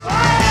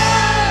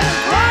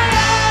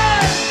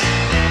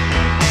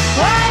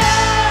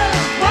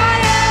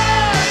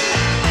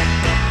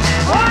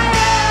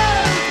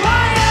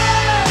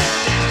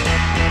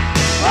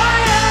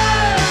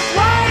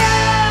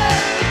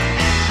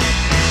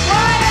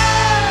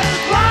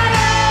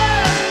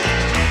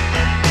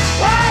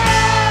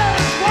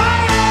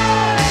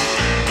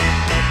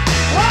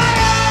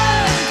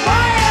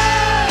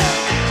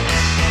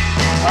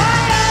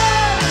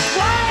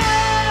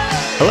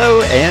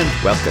Hello and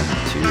welcome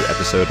to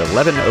episode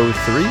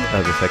 1103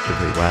 of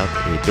Effectively Wild,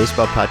 a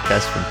baseball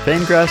podcast from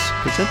Fangraphs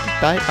presented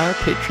by our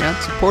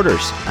Patreon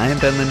supporters. I am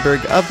Ben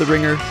Lindbergh of The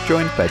Ringer,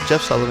 joined by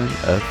Jeff Sullivan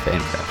of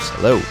Fangraphs.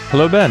 Hello.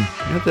 Hello, Ben.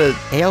 You know,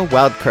 the AL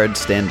wildcard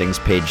standings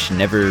page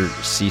never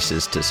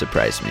ceases to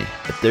surprise me.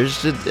 If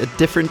there's a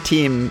different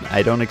team,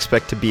 I don't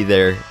expect to be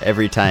there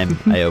every time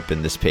I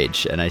open this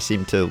page, and I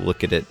seem to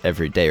look at it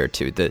every day or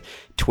two. The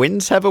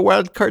Twins have a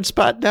wildcard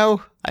spot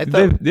now?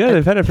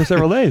 They've had it for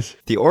several days.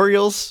 The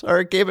Orioles are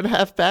a game and a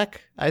half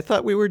back. I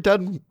thought we were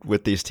done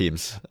with these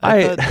teams.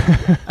 I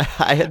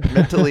had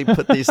mentally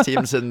put these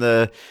teams in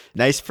the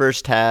nice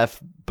first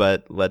half,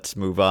 but let's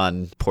move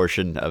on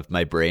portion of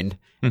my brain.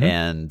 Mm-hmm.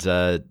 And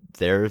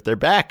they're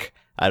back.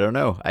 I don't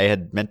know. I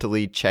had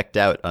mentally checked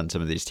out on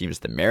some of these teams.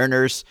 The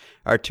Mariners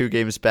are 2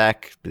 games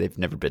back. They've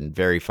never been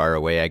very far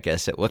away, I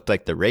guess. It looked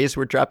like the Rays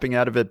were dropping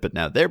out of it, but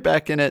now they're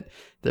back in it.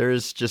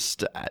 There's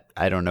just,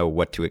 I don't know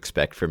what to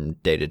expect from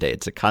day to day.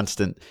 It's a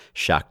constant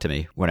shock to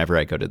me whenever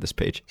I go to this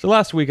page. So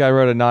last week I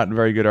wrote a not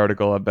very good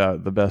article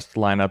about the best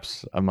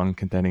lineups among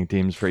contending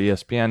teams for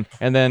ESPN.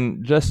 And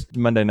then just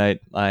Monday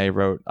night, I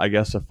wrote, I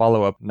guess, a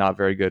follow-up not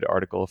very good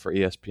article for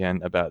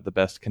ESPN about the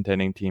best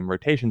contending team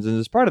rotations. And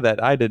as part of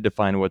that, I did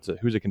define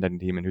who's a contending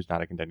team and who's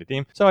not a contending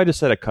team. So I just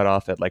set a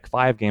cutoff at like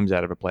 5 games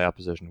out of a playoff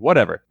position.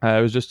 Whatever.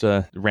 It was just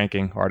a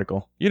ranking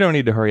article. You don't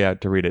need to hurry out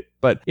to read it.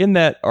 But in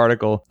that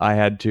article, I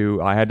had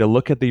to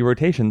look at the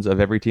rotations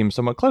of every team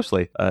somewhat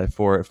closely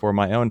for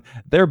my own.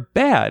 They're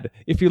bad.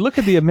 If you look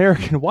at the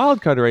American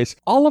wildcard race,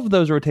 all of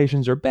those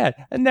rotations are bad.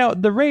 And now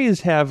the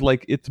Rays have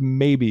it's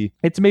maybe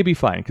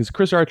fine because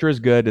Chris Archer is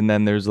good, and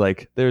then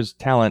there's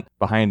talent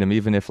behind him,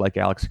 even if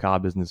Alex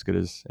Cobb isn't as good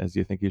as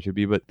you think he should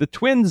be. But the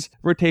Twins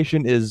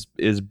rotation is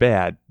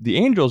bad. The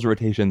Angels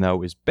rotation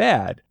though is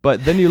bad.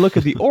 But then you look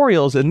at the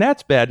Orioles and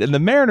that's bad, and the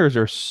Mariners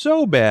are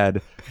so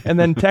bad. And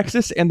then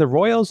Texas and the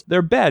Royals,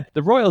 they're bad.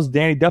 The Royals,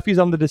 Danny Duffy's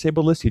on the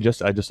disabled list.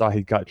 I just saw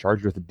he got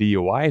charged with a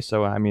DUI.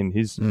 So, I mean,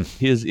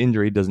 his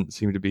injury doesn't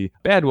seem to be a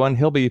bad one.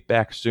 He'll be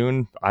back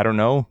soon. I don't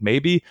know.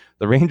 Maybe.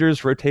 The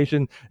Rangers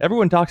rotation.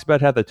 Everyone talks about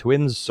how the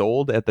Twins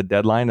sold at the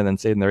deadline and then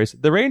stayed in the race.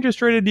 The Rangers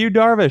traded Yu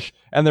Darvish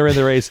and they're in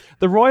the race.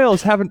 The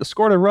Royals haven't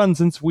scored a run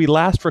since we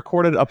last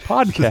recorded a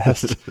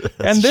podcast.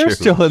 And they're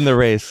still in the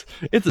race.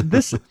 It's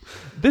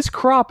this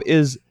crop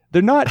is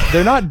they're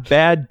not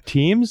bad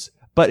teams.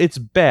 But it's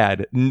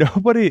bad.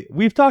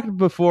 We've talked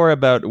before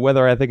about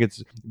whether I think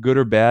it's good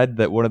or bad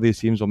that one of these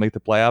teams will make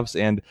the playoffs.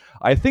 And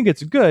I think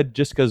it's good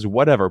just because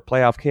whatever,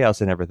 playoff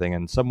chaos and everything.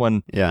 And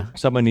someone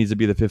needs to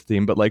be the 5th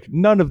team. But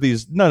none of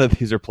these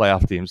are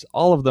playoff teams.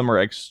 All of them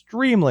are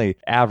extremely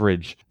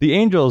average. The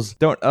Angels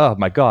don't, oh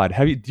my God.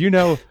 Do you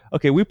know?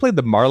 Okay, we played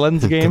the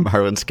Marlins game. The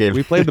Marlins game.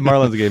 We played the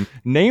Marlins game.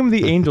 Name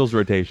the Angels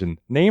rotation.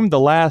 Name the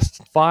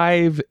last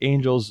 5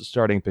 Angels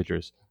starting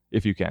pitchers.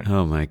 If you can.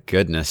 Oh my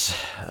goodness.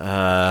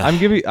 I'm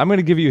going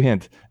to give you a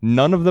hint.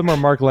 None of them are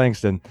Mark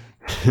Langston.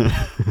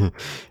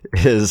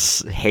 Is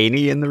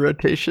Haney in the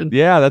rotation?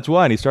 Yeah, that's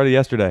one. He started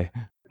yesterday.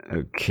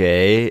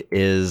 Okay.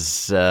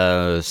 Is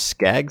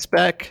Skaggs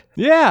back?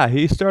 Yeah,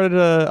 he started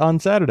on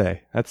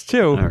Saturday. That's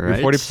 2. All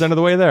right. You're 40% of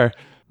the way there.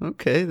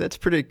 Okay, that's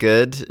pretty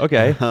good.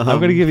 Okay, I'm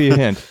going to give you a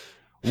hint.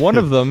 One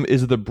of them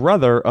is the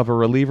brother of a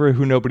reliever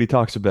who nobody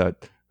talks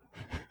about.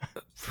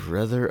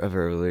 Brother of a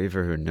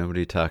reliever who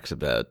nobody talks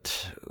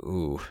about.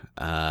 Ooh.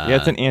 Yeah,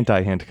 it's an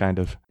anti-hint, kind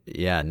of.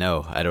 Yeah,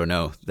 no, I don't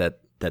know. That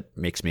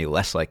makes me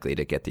less likely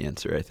to get the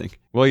answer, I think.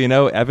 Well,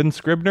 Evan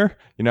Scribner?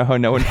 You know how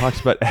no one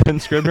talks about Evan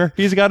Scribner?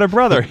 He's got a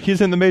brother.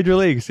 He's in the major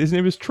leagues. His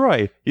name is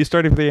Troy. He's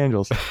starting for the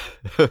Angels.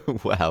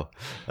 Wow.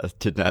 I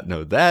did not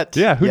know that.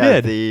 Yeah, who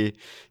did?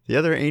 The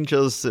other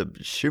Angels,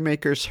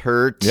 Shoemaker's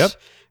hurt. Yep.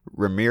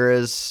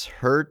 Ramirez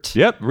hurt.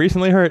 Yep,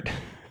 recently hurt.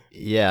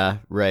 Yeah,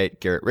 right.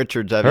 Garrett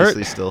Richards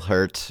obviously still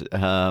hurt.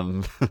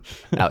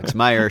 Alex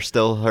Meyer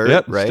still hurt.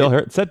 Yep, right? Still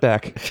hurt.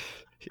 Setback.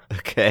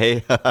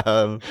 Okay.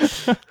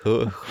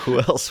 Who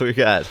else we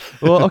got?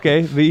 Well,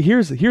 okay.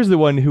 Here's the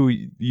one who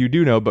you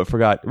do know but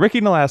forgot. Ricky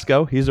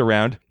Nolasco. He's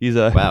around.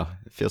 Wow.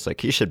 It feels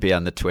like he should be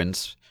on the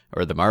Twins.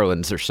 Or the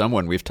Marlins, or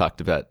someone we've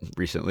talked about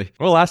recently.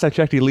 Well, last I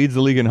checked, he leads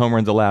the league in home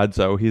runs allowed,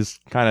 so he's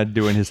kind of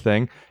doing his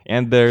thing.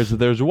 And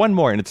there's one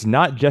more, and it's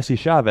not Jesse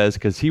Chavez,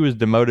 because he was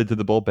demoted to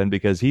the bullpen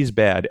because he's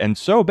bad, and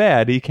so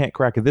bad he can't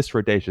crack this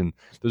rotation.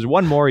 There's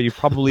one more, you've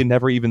probably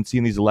never even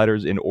seen these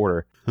letters in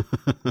order.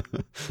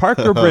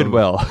 Parker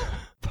Bridwell.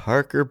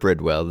 Parker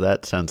Bridwell.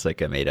 That sounds like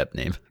a made-up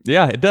name.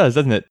 Yeah, it does,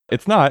 doesn't it?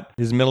 It's not.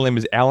 His middle name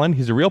is Alan.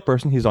 He's a real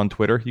person. He's on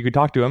Twitter. You could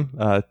talk to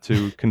him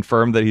to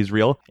confirm that he's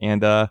real.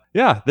 And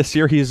this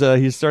year he's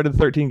started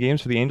 13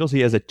 games for the Angels.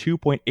 He has a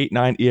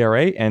 2.89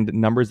 ERA and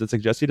numbers that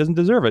suggest he doesn't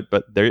deserve it.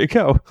 But there you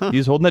go. Huh.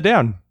 He's holding it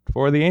down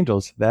for the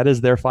Angels. That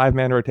is their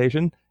 5-man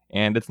rotation,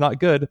 and it's not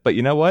good. But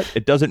you know what?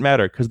 It doesn't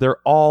matter because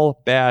they're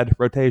all bad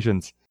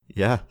rotations.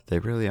 Yeah, they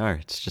really are.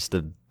 It's just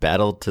a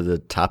battle to the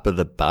top of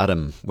the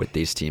bottom with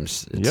these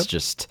teams. It's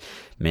just,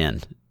 man,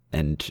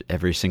 And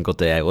every single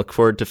day I look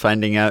forward to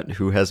finding out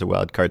who has a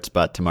wild card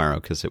spot tomorrow,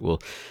 because it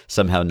will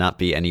somehow not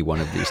be any one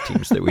of these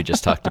teams that we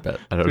just talked about.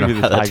 I don't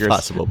know how that's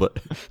possible, but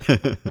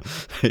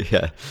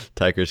yeah,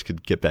 Tigers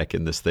could get back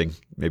in this thing.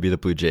 Maybe the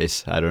Blue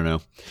Jays. I don't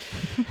know.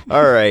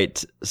 All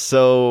right.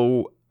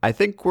 So I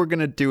think we're going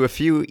to do a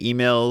few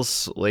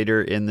emails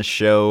later in the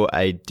show.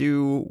 I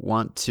do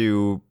want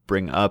to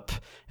bring up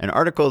an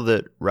article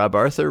that Rob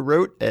Arthur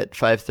wrote at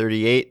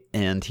 538,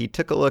 and he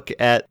took a look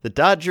at the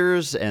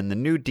Dodgers and the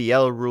new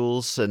DL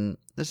rules. And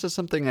this is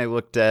something I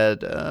looked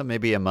at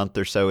maybe a month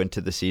or so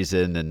into the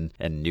season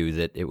and knew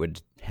that it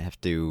would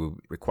have to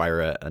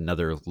require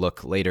another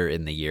look later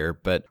in the year.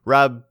 But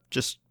Rob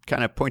just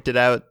kind of pointed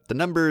out the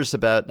numbers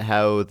about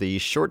how the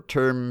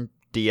short-term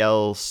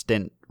DL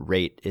stint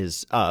rate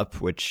is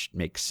up, which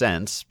makes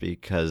sense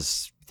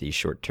because the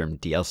short-term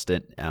DL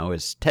stint now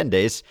is 10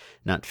 days,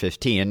 not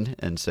 15.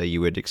 And so you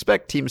would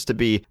expect teams to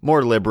be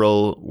more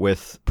liberal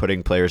with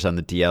putting players on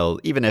the DL,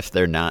 even if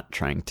they're not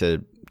trying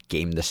to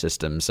game the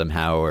system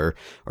somehow or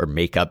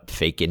make up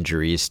fake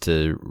injuries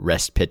to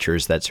rest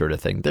pitchers, that sort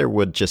of thing. There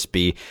would just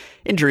be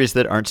injuries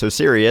that aren't so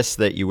serious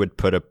that you would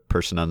put a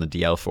person on the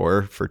DL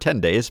for 10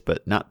 days,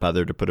 but not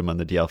bother to put him on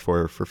the DL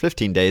for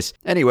 15 days.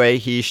 Anyway,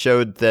 he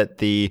showed that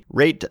the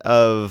rate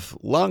of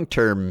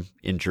long-term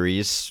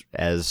injuries,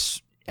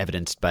 as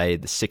evidenced by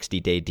the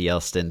 60-day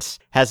DL stints,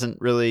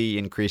 hasn't really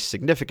increased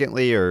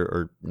significantly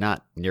or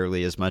not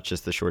nearly as much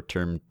as the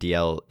short-term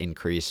DL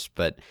increase.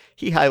 But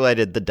he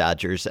highlighted the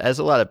Dodgers, as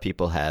a lot of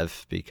people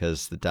have,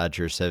 because the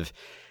Dodgers have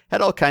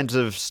had all kinds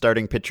of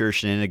starting pitcher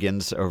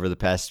shenanigans over the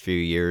past few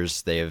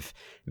years. They have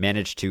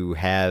managed to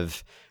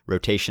have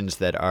rotations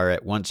that are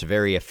at once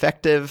very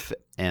effective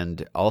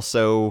and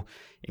also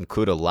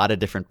include a lot of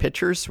different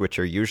pitchers, which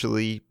are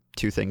usually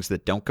two things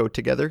that don't go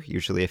together.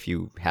 Usually if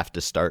you have to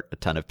start a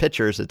ton of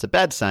pitchers, it's a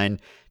bad sign.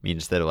 It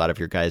means that a lot of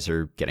your guys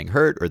are getting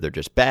hurt or they're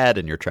just bad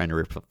and you're trying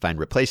to find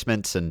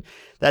replacements. And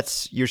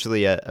that's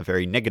usually a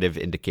very negative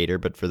indicator.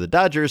 But for the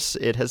Dodgers,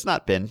 it has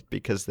not been,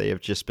 because they have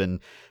just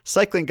been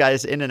cycling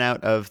guys in and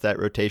out of that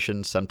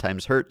rotation,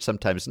 sometimes hurt,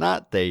 sometimes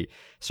not. They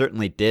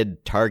certainly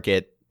did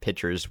target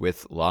pitchers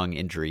with long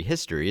injury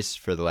histories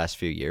for the last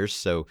few years.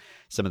 So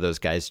some of those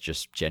guys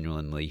just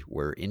genuinely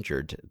were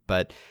injured.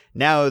 But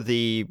now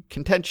the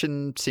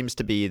contention seems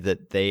to be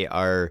that they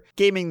are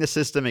gaming the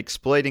system,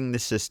 exploiting the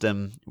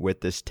system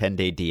with this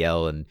 10-day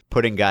DL and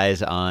putting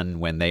guys on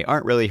when they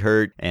aren't really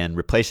hurt and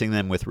replacing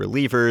them with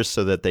relievers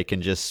so that they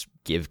can just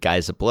give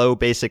guys a blow,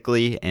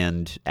 basically,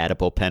 and add a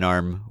bullpen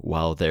arm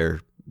while they're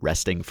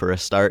resting for a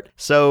start.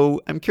 So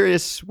I'm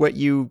curious what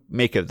you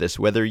make of this,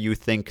 whether you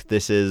think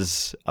this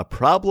is a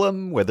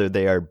problem, whether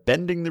they are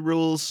bending the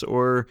rules,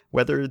 or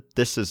whether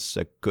this is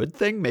a good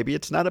thing. Maybe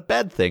it's not a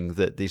bad thing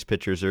that these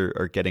pitchers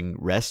are getting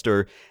rest,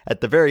 or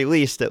at the very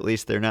least, at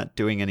least they're not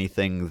doing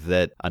anything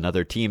that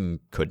another team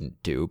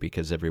couldn't do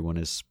because everyone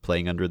is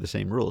playing under the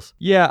same rules.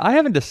 Yeah, I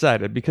haven't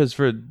decided, because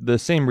for the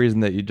same reason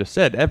that you just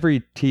said,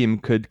 every team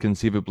could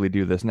conceivably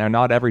do this. Now,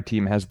 not every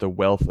team has the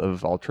wealth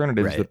of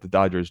alternatives that the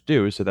Dodgers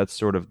do, so that's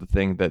sort of the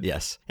thing that...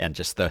 Yes, and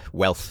just the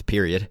wealth,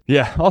 period.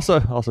 Yeah, also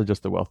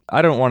just the wealth.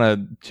 I don't want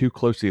to too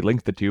closely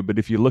link the two, but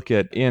if you look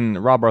at, in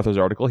Rob Arthur's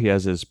article, he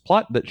has his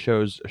plot that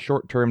shows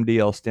short-term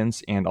DL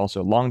stints and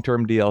also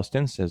long-term DL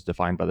stints as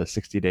defined by the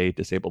 60-day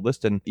disabled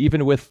list. And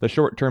even with the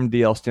short-term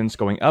DL stints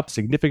going up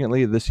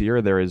significantly this year,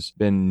 there has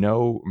been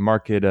no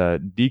marked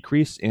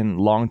decrease in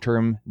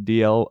long-term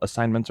DL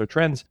assignments or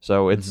trends.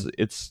 So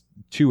it's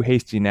too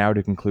hasty now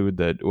to conclude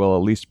that, well,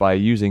 at least by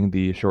using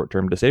the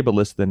short-term disabled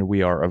list, then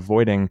we are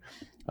avoiding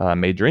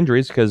major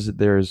injuries, because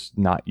there's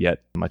not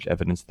yet much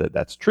evidence that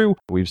that's true.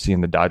 We've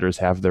seen the Dodgers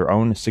have their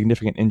own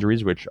significant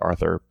injuries, which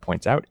Arthur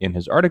points out in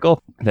his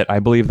article, that I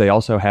believe they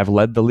also have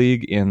led the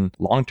league in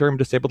long-term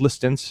disabled list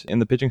stints in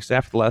the pitching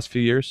staff the last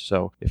few years.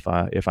 So if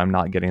I'm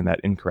not getting that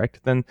incorrect,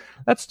 then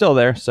that's still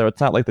there. So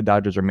it's not like the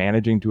Dodgers are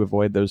managing to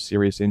avoid those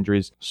serious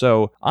injuries.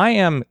 So I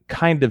am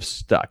kind of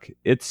stuck.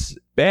 It's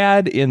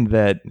bad in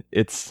that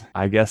it's,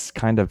 I guess,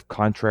 kind of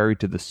contrary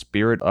to the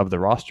spirit of the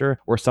roster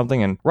or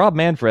something. And Rob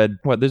Manfred,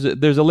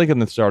 there's a link in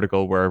this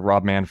article where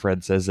Rob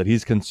Manfred says that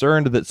he's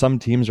concerned that some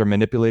teams are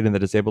manipulating the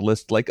disabled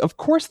list. Like, of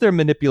course they're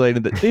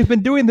manipulating that. They've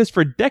been doing this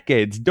for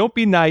decades. Don't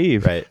be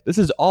naive. Right. This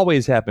has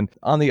always happened.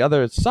 On the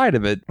other side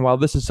of it, while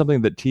this is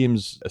something that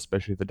teams,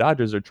 especially the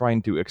Dodgers, are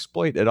trying to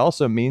exploit, it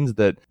also means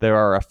that there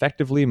are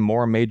effectively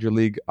more major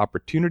league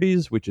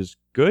opportunities, which is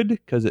good,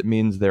 because it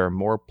means there are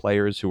more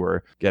players who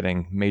are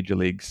getting major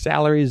league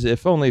salaries,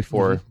 if only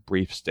for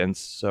brief stints.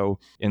 So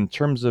in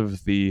terms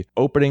of the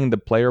opening the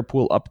player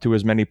pool up to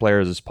as many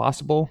players as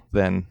possible,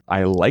 then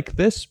I like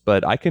this,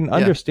 but I can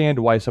understand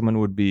why someone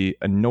would be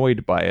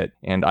annoyed by it.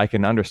 And I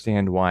can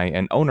understand why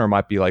an owner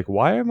might be like,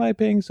 why am I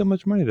paying so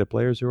much money to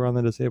players who are on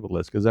the disabled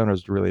list? Because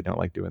owners really don't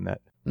like doing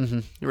that.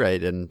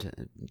 Right.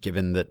 And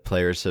given that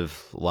players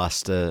have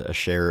lost a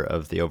share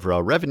of the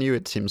overall revenue,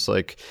 it seems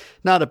like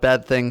not a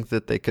bad thing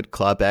that they could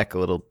claw back a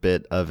little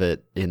bit of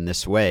it in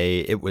this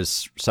way. It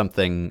was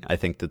something I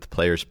think that the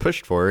players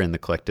pushed for in the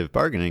collective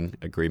bargaining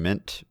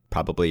agreement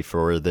probably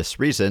for this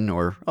reason,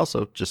 or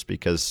also just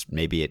because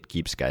maybe it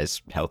keeps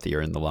guys healthier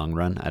in the long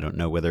run. I don't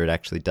know whether it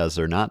actually does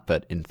or not,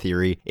 but in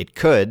theory it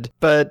could.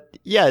 But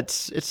yeah,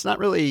 it's not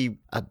really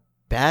a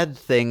bad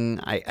thing.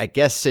 I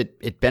guess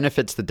it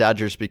benefits the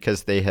Dodgers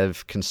because they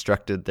have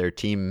constructed their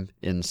team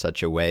in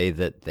such a way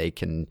that they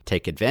can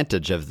take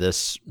advantage of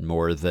this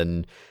more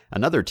than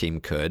another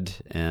team could,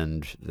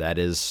 and that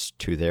is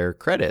to their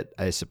credit,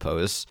 I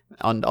suppose.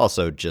 And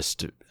also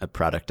just a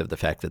product of the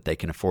fact that they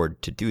can afford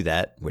to do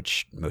that,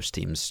 which most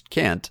teams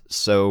can't.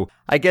 So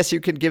I guess you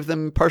could give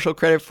them partial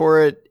credit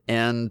for it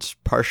and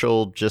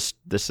partial just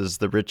this is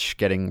the rich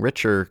getting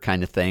richer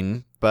kind of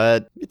thing.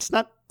 But it's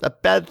not a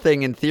bad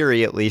thing in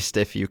theory, at least,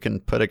 if you can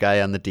put a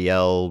guy on the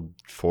DL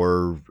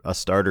for a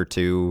start or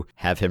two,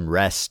 have him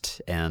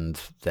rest, and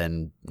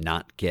then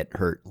not get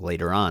hurt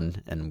later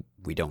on. And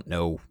we don't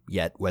know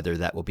yet whether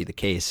that will be the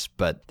case,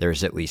 but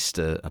there's at least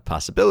a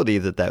possibility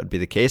that that would be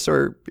the case,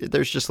 or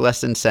there's just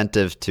less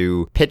incentive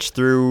to pitch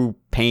through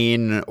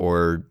pain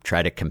or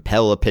try to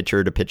compel a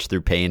pitcher to pitch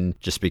through pain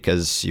just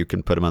because you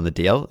can put him on the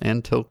DL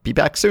and he'll be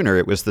back sooner.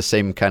 It was the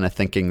same kind of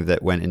thinking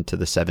that went into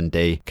the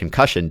 7-day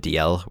concussion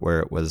DL, where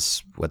it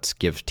was let's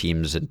give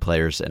teams and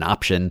players an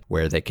option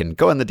where they can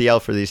go on the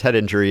DL for these head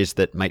injuries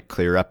that might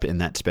clear up in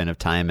that span of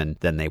time, and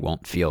then they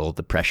won't feel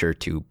the pressure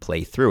to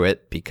play through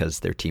it because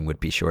their team would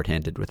be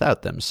shorthanded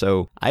without them.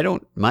 So I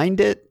don't mind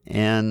it,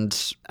 and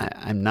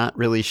I'm not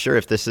really sure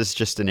if this is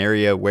just an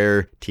area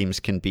where teams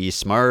can be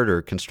smart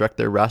or construct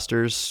their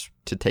rosters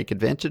to take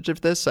advantage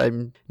of this.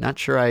 I'm not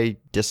sure I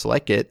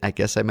dislike it. I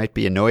guess I might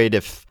be annoyed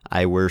if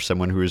I were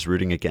someone who was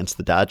rooting against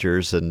the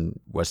Dodgers and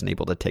wasn't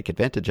able to take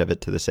advantage of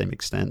it to the same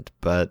extent,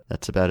 but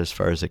that's about as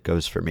far as it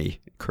goes for me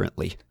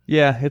currently.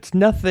 Yeah, it's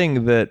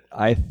nothing that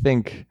I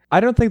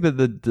don't think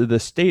that the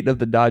state of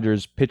the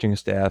Dodgers pitching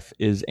staff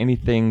is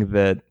anything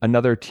that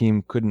another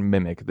team couldn't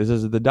mimic.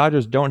 The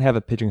Dodgers don't have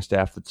a pitching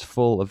staff that's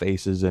full of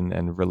aces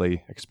and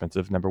really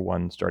expensive number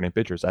one starting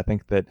pitchers. I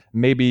think that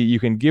maybe you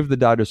can give the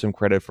Dodgers some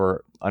credit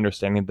for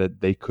understanding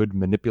that they could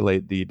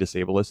manipulate the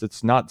disabled list.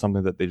 It's not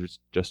something that they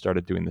just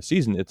started doing this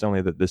season. It's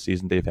only that this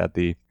season they've had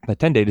the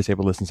 10-day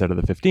disabled list instead of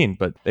the 15,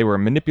 but they were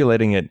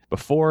manipulating it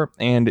before,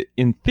 and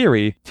in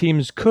theory,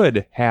 teams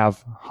could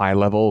have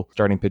high-level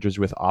starting pitchers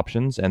with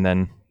options and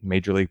then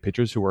major league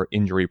pitchers who are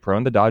injury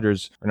prone. The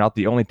Dodgers are not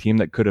the only team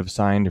that could have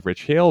signed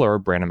Rich Hill or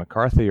Brandon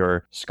McCarthy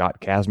or Scott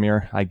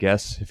Kazmir, I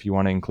guess, if you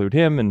want to include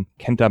him. And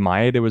Kenta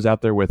Maeda was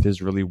out there with his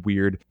really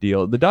weird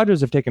deal. The Dodgers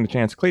have taken a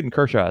chance, Clayton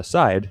Kershaw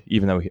aside,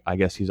 even though I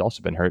guess he's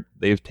also been hurt,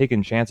 they've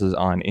taken chances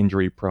on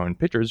injury prone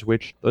pitchers,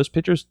 which those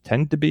pitchers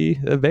tend to be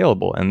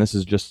available. And this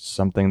is just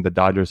something the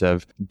Dodgers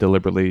have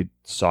deliberately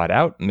sought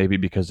out, maybe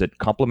because it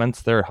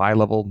complements their high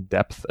level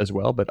depth as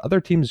well. But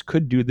other teams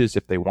could do this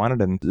if they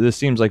wanted. And this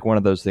seems like one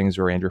of those things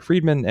where Andrew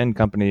Friedman and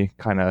company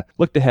kind of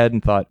looked ahead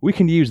and thought, we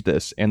can use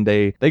this. And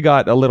they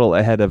got a little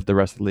ahead of the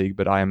rest of the league,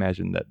 but I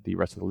imagine that the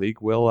rest of the league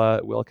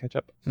will catch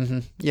up. Mm-hmm.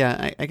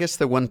 Yeah, I guess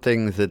the one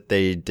thing that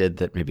they did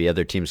that maybe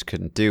other teams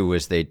couldn't do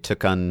was they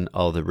took on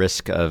all the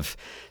risk of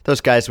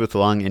those guys with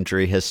long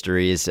injury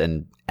histories,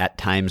 and at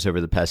times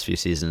over the past few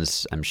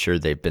seasons, I'm sure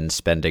they've been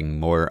spending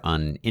more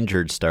on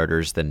injured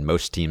starters than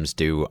most teams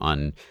do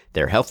on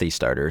their healthy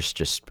starters,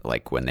 just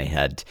like when they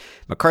had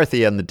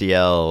McCarthy on the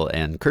DL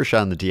and Kershaw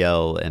on the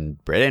DL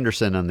and Brett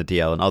Anderson on the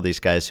DL and all these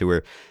guys who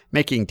were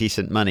making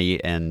decent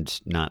money and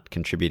not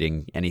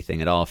contributing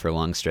anything at all for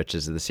long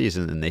stretches of the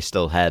season. And they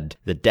still had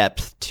the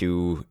depth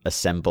to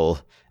assemble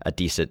a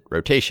decent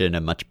rotation,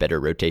 a much better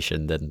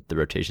rotation than the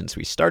rotations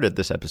we started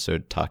this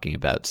episode talking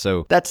about.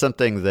 So that's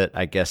something that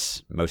I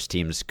guess most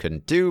teams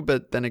couldn't do.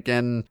 But then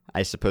again,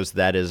 I suppose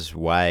that is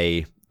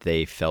why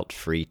they felt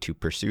free to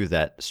pursue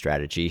that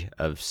strategy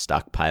of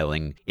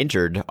stockpiling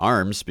injured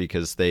arms,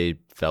 because they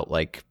felt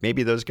like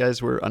maybe those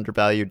guys were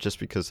undervalued just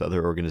because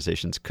other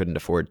organizations couldn't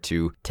afford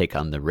to take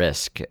on the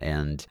risk.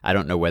 And I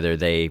don't know whether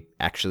they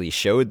actually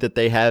showed that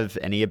they have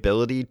any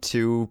ability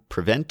to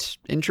prevent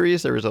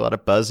injuries. There was a lot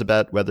of buzz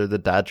about whether the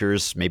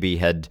Dodgers maybe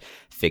had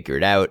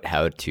figured out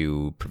how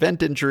to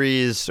prevent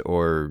injuries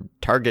or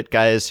target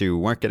guys who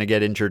weren't going to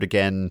get injured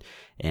again.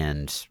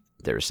 And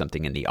there was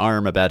something in the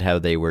arm about how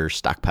they were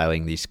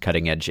stockpiling these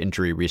cutting-edge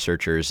injury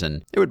researchers,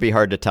 and it would be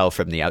hard to tell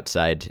from the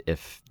outside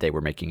if they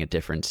were making a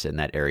difference in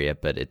that area,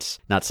 but it's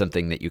not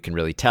something that you can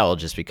really tell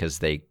just because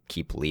they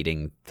keep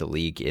leading the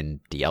league in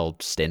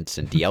DL stints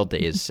and DL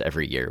days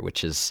every year,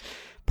 which is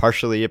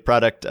partially a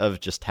product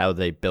of just how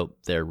they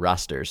built their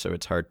roster. So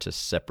it's hard to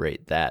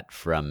separate that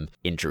from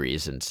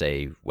injuries and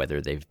say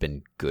whether they've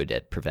been good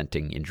at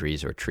preventing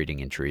injuries or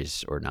treating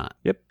injuries or not.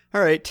 Yep.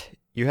 All right.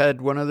 You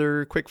had one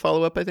other quick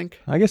follow-up, I think?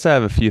 I guess I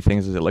have a few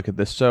things as I look at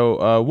this.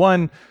 So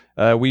one,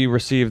 We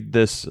received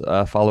this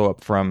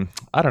follow-up from,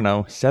 I don't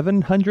know,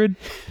 700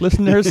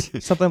 listeners,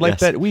 something like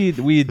that.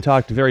 We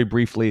talked very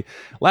briefly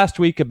last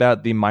week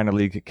about the minor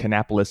league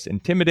Kannapolis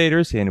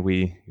Intimidators, and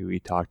we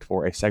talked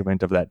for a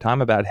segment of that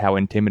time about how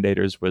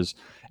Intimidators was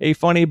a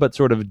funny but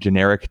sort of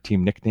generic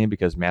team nickname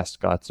because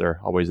mascots are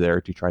always there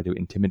to try to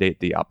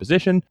intimidate the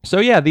opposition. So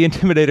yeah, the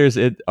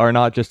Intimidators are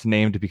not just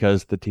named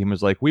because the team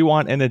was like, we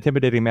want an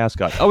intimidating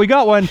mascot. Oh, we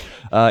got one.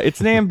 It's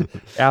named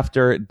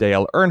after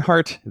Dale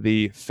Earnhardt,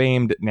 the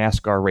famed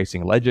NASCAR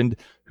racing legend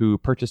who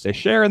purchased a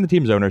share in the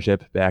team's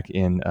ownership back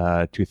in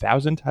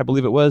 2000, I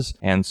believe it was.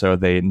 And so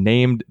they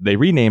renamed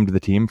the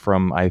team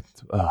from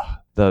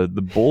the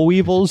Bull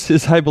Weevils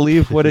is, I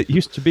believe, what it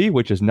used to be,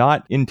 which is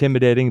not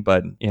intimidating,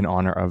 but in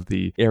honor of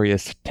the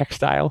area's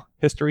textile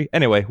history.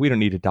 Anyway, we don't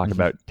need to talk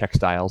about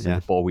textiles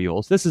and Bull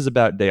Weevils. This is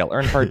about Dale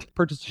Earnhardt,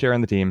 purchased a share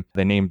in the team.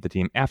 They named the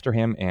team after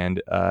him, and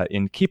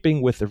in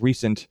keeping with the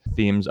recent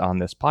themes on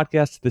this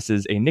podcast, this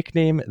is a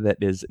nickname that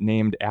is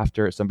named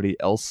after somebody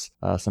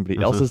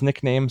else's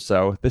nickname.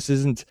 So this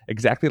isn't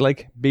exactly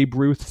like Babe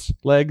Ruth's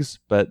legs,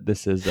 but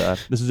this is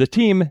a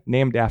team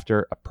named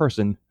after a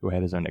person who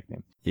had his own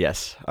nickname.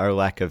 Yes, our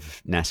lack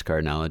of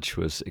NASCAR knowledge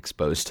was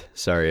exposed.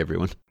 Sorry,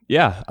 everyone.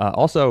 Yeah,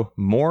 also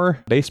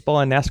more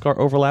baseball and NASCAR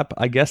overlap,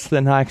 I guess,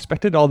 than I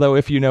expected. Although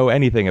if you know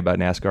anything about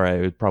NASCAR,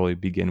 I would probably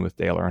begin with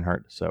Dale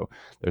Earnhardt. So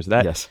there's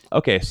that. Yes.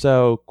 Okay,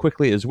 so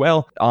quickly as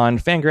well, on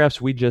Fangraphs,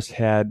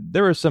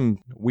 there were some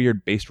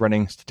weird base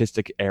running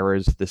statistic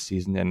errors this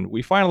season, and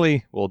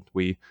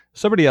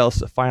somebody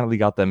else finally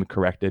got them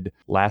corrected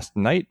last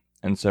night.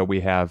 And so we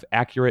have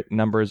accurate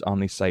numbers on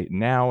the site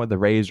now. The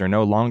Rays are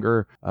no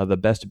longer the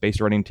best base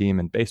running team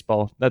in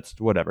baseball. That's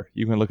whatever.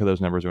 You can look at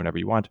those numbers whenever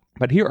you want.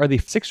 But here are the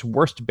 6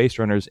 worst base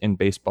runners in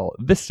baseball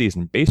this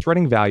season. Base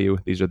running value.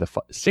 These are the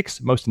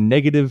 6 most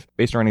negative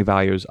base running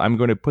values. I'm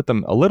going to put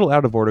them a little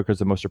out of order because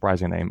the most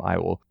surprising name I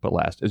will put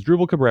last is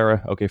Asdrubal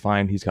Cabrera. Okay,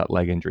 fine. He's got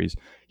leg injuries.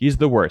 He's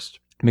the worst.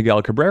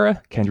 Miguel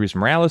Cabrera, Kendrys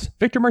Morales,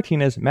 Victor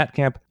Martinez, Matt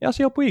Kemp,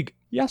 Yasiel Puig.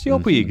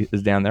 Yasiel Puig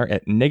is down there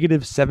at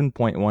negative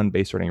 7.1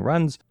 base running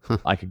runs.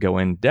 I could go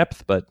in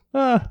depth, but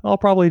I'll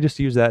probably just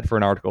use that for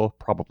an article,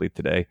 probably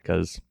today,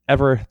 because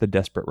ever the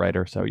desperate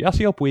writer. So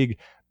Yasiel Puig,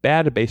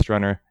 bad base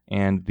runner.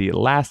 And the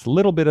last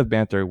little bit of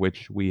banter,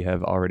 which we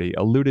have already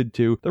alluded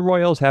to, the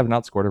Royals have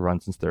not scored a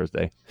run since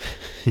Thursday.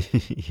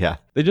 Yeah.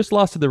 They just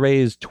lost to the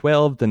Rays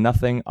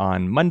 12-0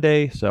 on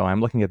Monday. So I'm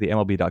looking at the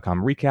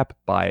MLB.com recap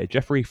by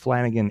Jeffrey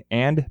Flanagan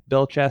and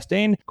Bill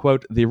Chastain.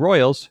 Quote, the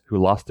Royals, who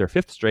lost their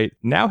 5th straight,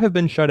 now have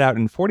been shut out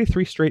in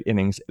 43 straight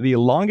innings, the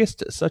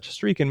longest such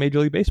streak in Major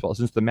League Baseball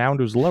since the mound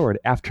was lowered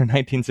after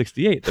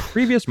 1968. The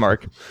previous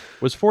mark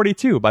was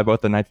 42 by both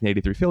the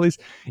 1983 Phillies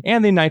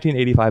and the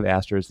 1985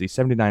 Astros. The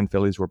 79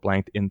 Phillies were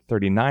blanked in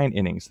 39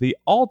 innings. The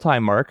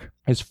all-time mark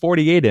is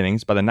 48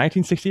 innings by the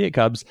 1968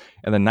 Cubs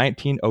and the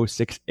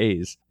 1906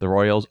 A's. The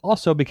Royals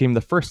also became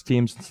the first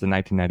team since the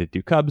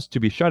 1992 Cubs to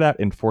be shut out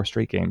in 4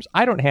 straight games.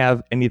 I don't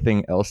have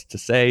anything else to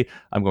say.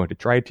 I'm going to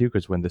try to,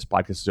 because when this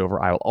podcast is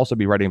over, I will also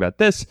be writing about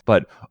this.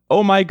 But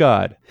oh my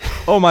God,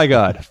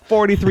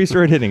 43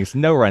 straight innings,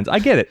 no runs. I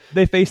get it.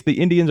 They faced the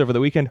Indians over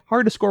the weekend.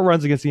 Hard to score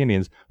runs against the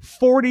Indians.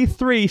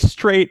 43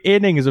 straight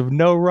innings of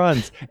no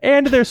runs.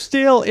 And they're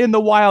still in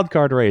the wild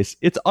card race.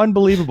 It's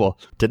unbelievable.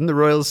 Didn't the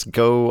Royals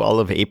go all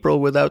of April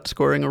without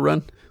scoring a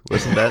run?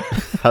 Wasn't that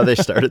how they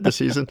started the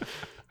season?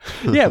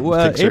 Yeah,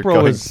 well,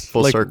 April was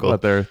full circle.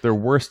 Their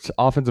worst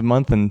offensive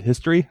month in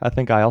history. I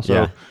think I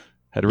also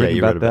had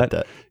written about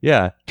that.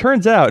 Yeah,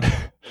 turns out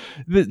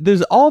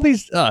there's all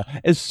these,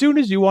 as soon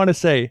as you want to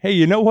say, hey,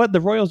 you know what,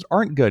 the Royals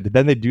aren't good,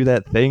 then they do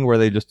that thing where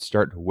they just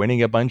start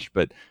winning a bunch.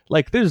 But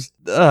like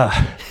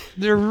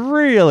they're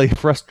really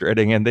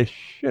frustrating and they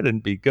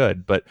shouldn't be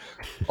good. But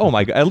oh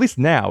my God, at least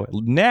now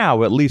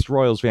at least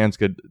Royals fans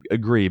could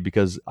agree,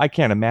 because I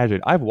can't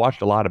imagine. I've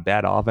watched a lot of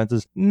bad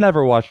offenses.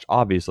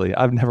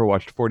 I've never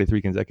watched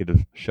 43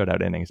 consecutive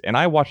shutout innings. And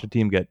I watched a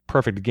team get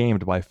perfect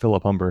gamed by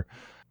Philip Humber.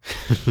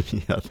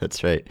 Yeah,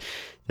 that's right.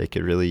 They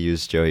could really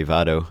use Joey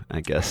Votto, I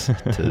guess,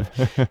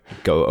 to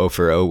go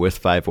 0-for-0 with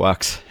 5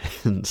 walks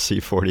and see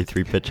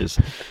 43 pitches.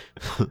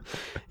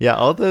 Yeah,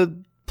 all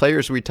the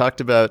players we talked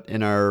about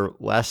in our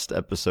last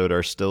episode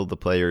are still the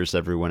players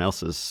everyone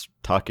else is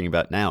talking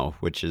about now,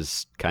 which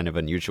is kind of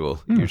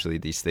unusual. Usually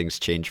these things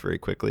change very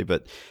quickly,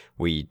 but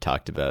we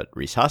talked about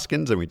Rhys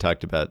Hoskins, and we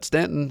talked about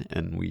Stanton,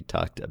 and we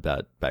talked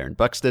about Byron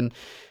Buxton,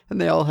 and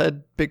they all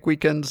had big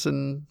weekends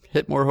and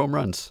hit more home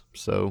runs.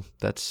 So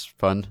that's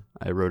fun.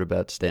 I wrote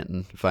about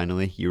Stanton,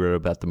 finally. You wrote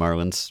about the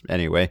Marlins.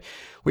 Anyway,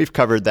 we've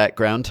covered that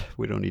ground.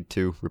 We don't need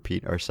to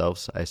repeat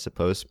ourselves, I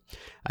suppose.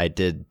 I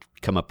did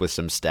come up with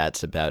some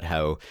stats about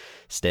how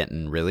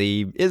Stanton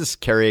really is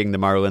carrying the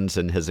Marlins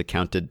and has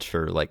accounted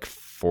for like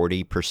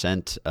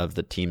 40% of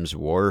the team's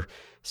WAR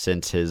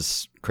since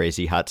his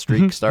crazy hot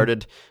streak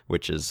started,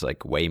 which is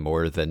like way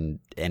more than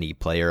any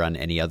player on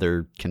any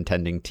other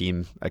contending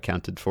team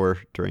accounted for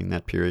during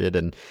that period.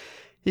 And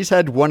he's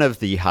had one of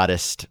the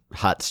hottest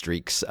hot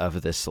streaks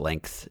of this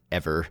length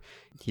ever.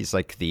 He's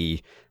like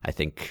the, I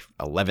think,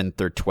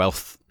 11th or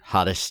 12th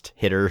hottest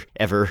hitter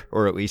ever,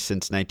 or at least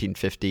since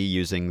 1950,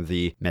 using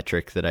the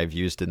metric that I've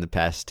used in the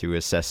past to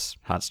assess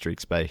hot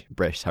streaks by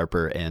Bryce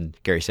Harper and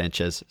Gary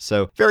Sanchez.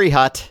 So very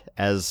hot,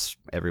 as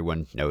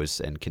everyone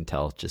knows and can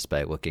tell just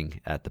by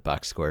looking at the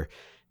box score.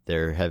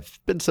 There have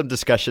been some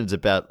discussions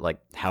about like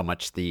how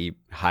much the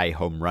high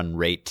home run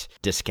rate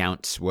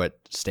discounts what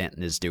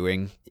Stanton is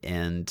doing.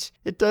 And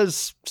it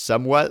does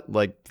somewhat.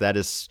 Like that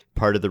is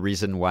part of the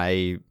reason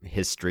why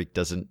his streak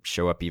doesn't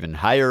show up even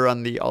higher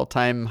on the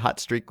all-time hot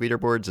streak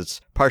leaderboards.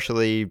 It's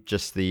partially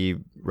just the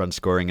run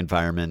scoring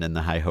environment and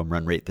the high home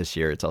run rate this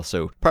year. It's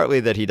also partly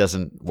that he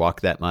doesn't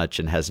walk that much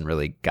and hasn't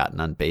really gotten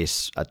on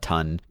base a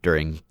ton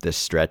during this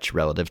stretch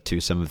relative to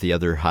some of the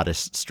other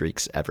hottest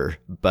streaks ever.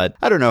 But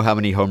I don't know how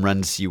many home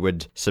runs you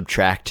would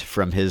subtract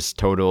from his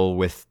total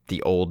with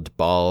the old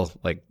ball.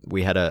 Like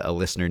we had a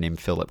listener named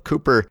Philip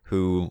Cooper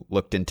who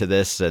looked into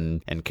this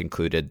and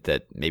concluded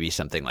that maybe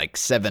something like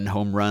 7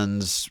 home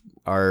runs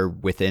are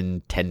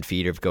within 10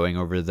 feet of going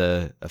over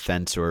the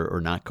fence or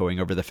not going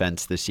over the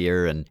fence this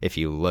year. And if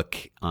you look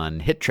on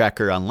Hit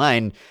Tracker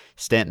online,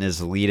 Stanton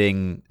is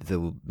leading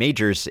the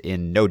majors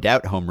in no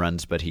doubt home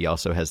runs, but he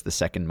also has the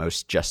second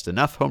most just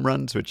enough home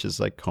runs, which is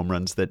like home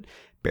runs that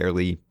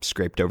barely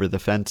scraped over the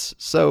fence.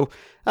 So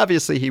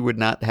obviously he would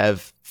not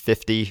have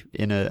 50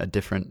 in a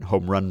different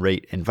home run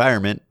rate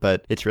environment,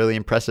 but it's really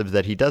impressive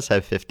that he does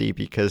have 50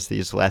 because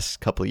these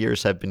last couple of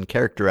years have been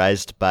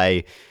characterized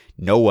by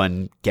no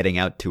one getting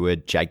out to a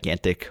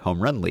gigantic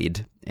home run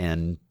lead.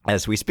 And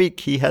as we speak,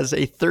 he has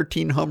a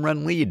 13 home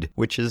run lead,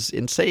 which is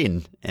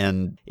insane.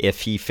 And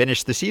if he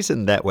finished the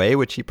season that way,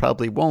 which he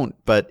probably won't,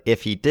 but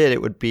if he did,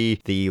 it would be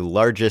the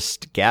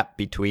largest gap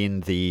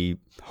between the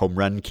home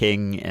run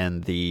king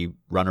and the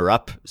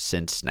runner-up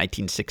since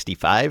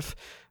 1965.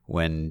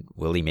 When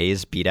Willie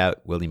Mays beat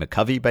out Willie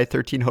McCovey by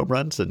 13 home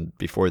runs. And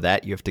before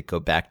that, you have to go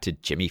back to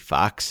Jimmy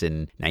Fox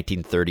in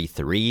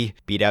 1933,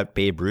 beat out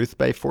Babe Ruth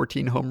by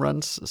 14 home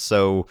runs.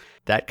 So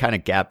that kind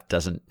of gap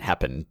doesn't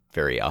happen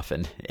very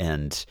often.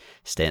 And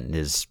Stanton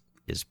is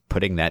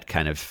putting that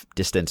kind of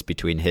distance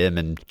between him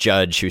and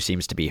Judge, who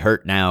seems to be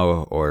hurt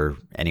now, or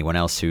anyone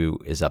else who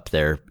is up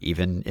there,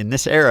 even in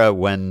this era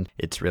when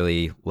it's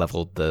really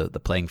leveled the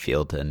playing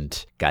field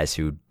and guys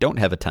who don't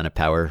have a ton of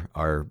power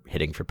are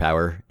hitting for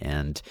power.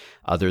 And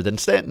other than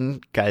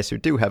Stanton, guys who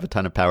do have a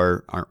ton of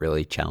power aren't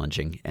really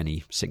challenging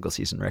any single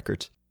season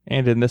records.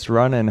 And in this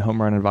run and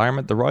home run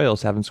environment, the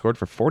Royals haven't scored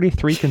for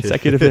 43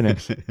 consecutive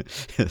innings.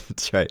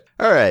 That's right.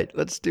 All right,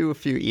 let's do a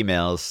few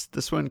emails.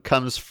 This one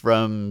comes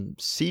from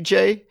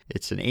CJ.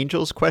 It's an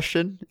Angels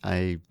question.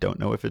 I don't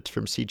know if it's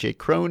from CJ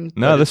Crone.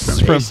 No, this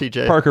is from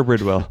CJ. Parker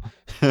Bridwell.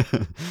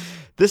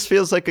 This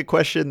feels like a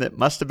question that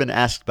must have been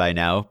asked by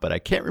now, but I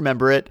can't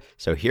remember it,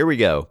 so here we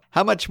go.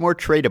 How much more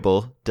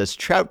tradable does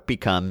Trout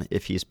become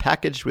if he's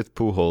packaged with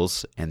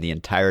Pujols and the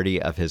entirety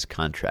of his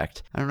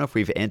contract? I don't know if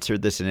we've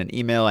answered this in an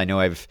email. I know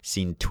I've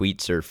seen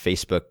tweets or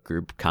Facebook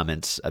group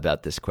comments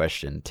about this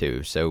question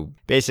too. So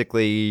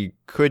basically,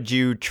 could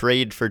you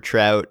trade for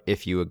Trout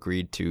if you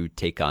agreed to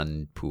take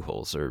on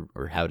Pujols,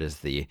 or how does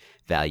the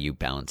value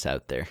balance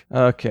out there?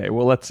 Okay,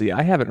 well, let's see.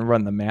 I haven't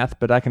run the math,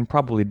 but I can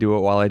probably do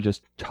it while I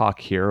just talk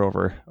here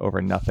over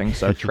nothing.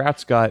 So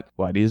Trout's got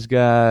what? He's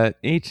got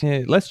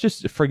 18. Let's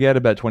just forget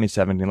about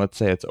 2017. Let's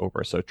say it's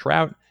over. So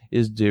Trout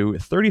is due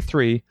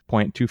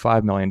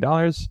 $33.25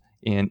 million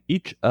in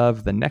each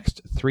of the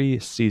next 3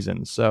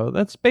 seasons. So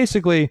that's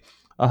basically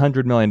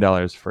 $100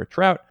 million for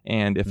Trout.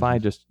 And if I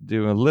just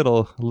do a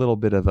little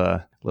bit of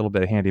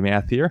handy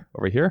math here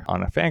over here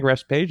on a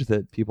Fangraphs page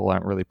that people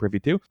aren't really privy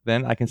to,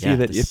 then I can see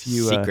that if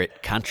you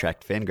secret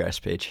contract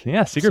Fangraphs page.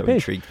 Yeah, secret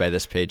page. Intrigued by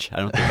this page. I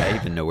don't think I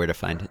even know where to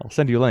find it. I'll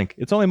send you a link.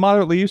 It's only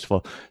moderately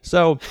useful.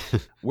 So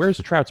where's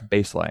Trout's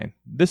baseline?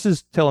 This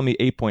is telling me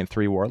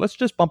 8.3 WAR. Let's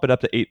just bump it up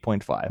to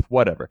 8.5.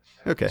 Whatever.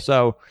 Okay.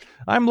 So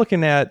I'm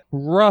looking at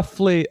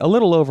roughly a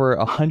little over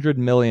 $100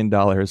 million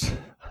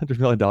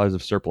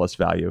of surplus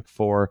value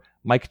for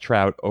Mike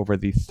Trout over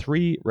the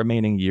 3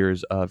 remaining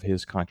years of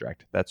his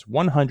contract. That's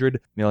 $100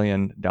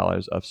 million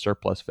of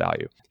surplus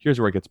value. Here's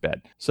where it gets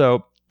bad.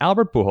 So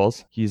Albert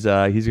Pujols, he's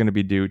going to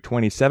be due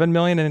 $27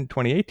 million in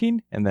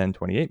 2018, and then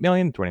 $28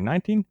 million in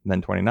 2019, and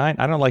then 29.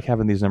 I don't like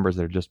having these numbers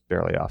that are just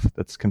barely off.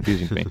 That's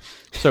confusing to me.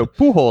 So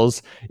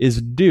Pujols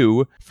is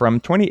due from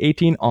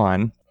 2018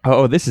 on.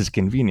 Oh, this is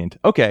convenient.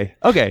 Okay.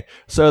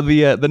 So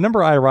the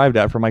number I arrived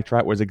at for Mike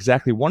Trout was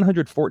exactly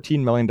 $114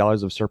 million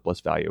of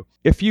surplus value.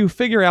 If you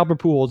figure Albert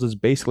Pujols is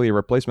basically a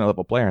replacement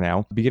level player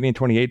now, beginning in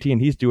 2018,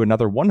 he's due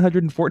another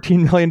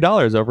 $114 million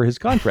over his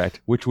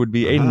contract, which would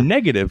be a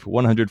negative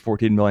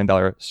 $114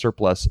 million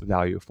surplus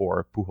value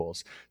for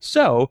Pujols.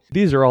 So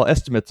these are all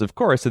estimates, of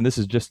course, and this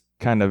is just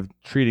kind of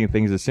treating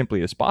things as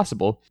simply as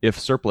possible, if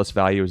surplus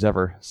value is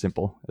ever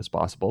simple as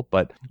possible.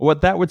 But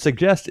what that would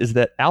suggest is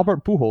that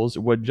Albert Pujols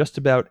would just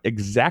about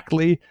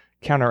exactly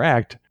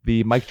counteract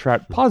the Mike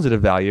Trout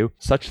positive value,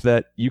 such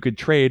that you could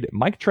trade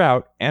Mike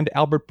Trout and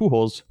Albert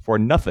Pujols for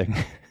nothing.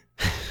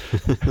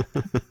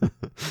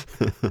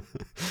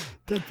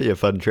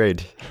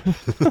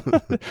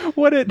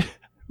 Would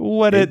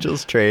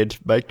Angels trade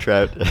Mike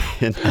Trout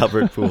and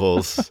Albert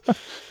Pujols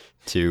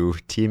to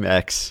Team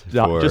X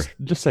for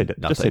just say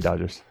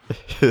Dodgers.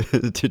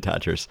 To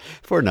Dodgers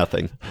for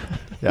nothing.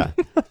 Yeah.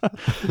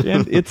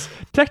 And it's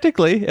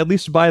technically, at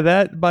least by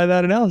that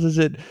analysis,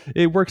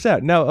 it works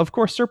out. Now, of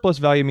course, surplus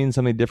value means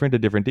something different to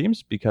different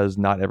teams because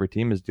not every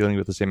team is dealing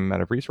with the same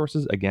amount of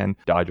resources. Again,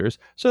 Dodgers.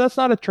 So that's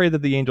not a trade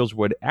that the Angels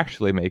would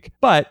actually make,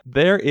 but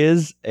there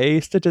is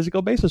a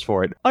statistical basis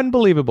for it.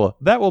 Unbelievable.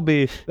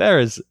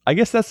 I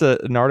guess that's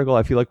an article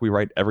I feel like we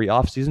write every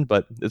offseason,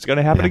 but it's going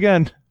to happen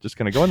again. Just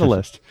going to go on the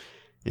list.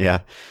 Yeah,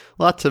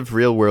 lots of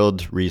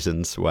real-world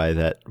reasons why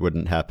that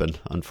wouldn't happen,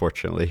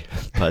 unfortunately.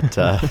 But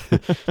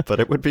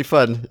but it would be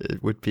fun.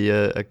 It would be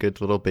a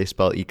good little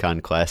baseball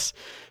econ class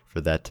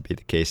for that to be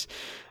the case.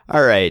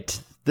 All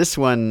right, this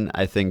one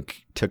I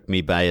think took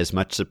me by as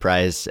much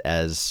surprise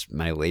as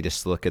my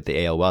latest look at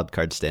the AL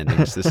wildcard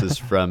standings. This is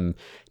from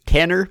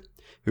Tanner,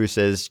 who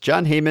says,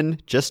 Jon Heyman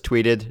just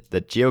tweeted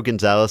that Gio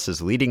Gonzalez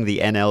is leading the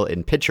NL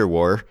in pitcher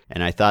war,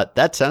 and I thought,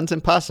 that sounds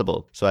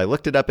impossible. So I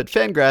looked it up at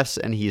Fangraphs,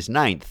 and he's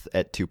 9th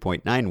at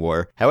 2.9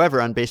 WAR.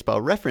 However, on Baseball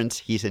Reference,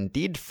 he's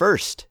indeed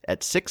first at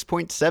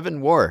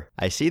 6.7 WAR.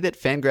 I see that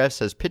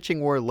Fangraphs has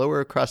pitching WAR lower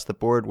across the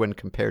board when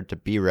compared to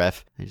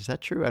BREF. Is that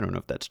true? I don't know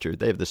if that's true.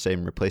 They have the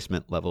same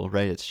replacement level,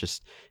 right?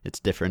 It's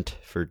different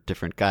for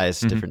different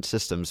guys, different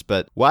systems.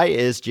 But why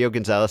is Gio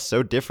Gonzalez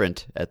so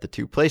different at the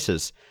two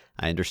places?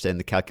 I understand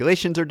the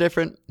calculations are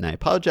different, and I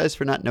apologize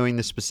for not knowing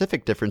the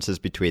specific differences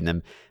between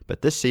them,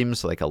 but this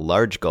seems like a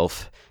large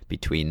gulf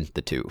between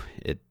the two.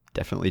 It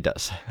definitely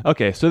does.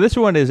 Okay, so this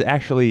one is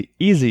actually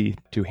easy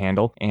to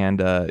handle, and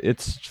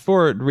it's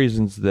for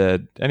reasons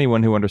that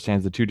anyone who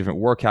understands the two different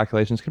WAR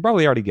calculations can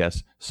probably already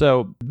guess.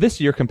 So this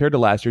year, compared to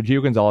last year,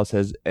 Gio Gonzalez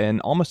has an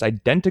almost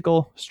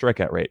identical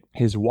strikeout rate.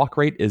 His walk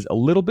rate is a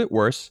little bit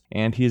worse,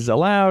 and his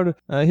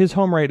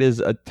home rate is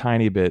a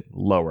tiny bit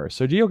lower.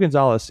 So Gio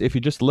Gonzalez, if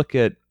you just look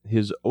at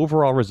his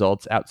overall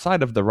results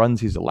outside of the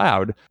runs he's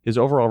allowed, his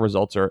overall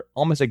results are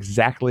almost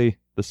exactly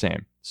the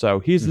same. So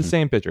he's the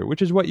same pitcher,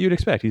 which is what you'd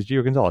expect. He's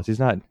Gio Gonzalez. He's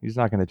not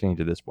going to change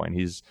at this point.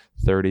 He's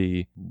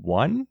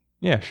 31.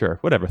 Yeah, sure,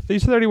 whatever.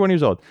 He's 31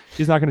 years old.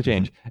 He's not going to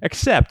change,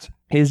 except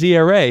his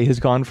ERA has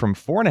gone from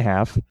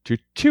 4.5 to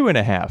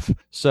 2.5.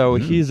 So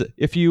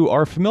if you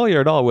are familiar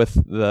at all with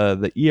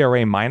the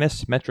ERA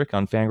minus metric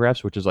on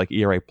Fangraphs, which is like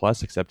ERA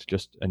plus, except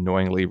just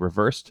annoyingly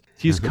reversed,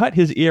 he's cut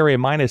his ERA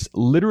minus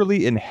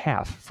literally in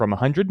half from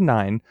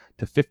 109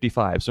 to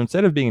 55. So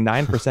instead of being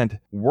 9%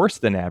 worse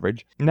than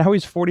average, now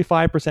he's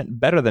 45%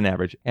 better than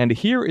average. And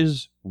here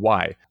is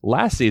why.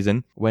 Last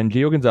season, when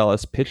Gio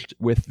Gonzalez pitched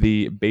with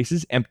the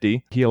bases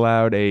empty, he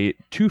allowed a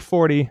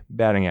 240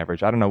 batting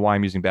average. I don't know why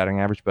I'm using batting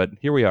average, but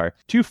here we are.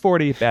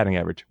 240 batting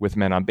average with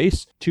men on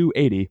base,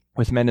 280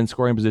 with men in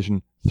scoring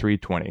position,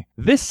 320.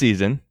 This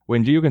season,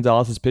 when Gio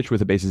Gonzalez has pitched with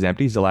the bases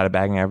empty, he's allowed a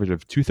batting average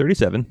of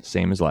 237,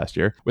 same as last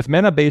year, with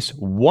men on base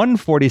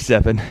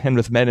 147 and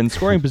with men in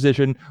scoring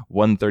position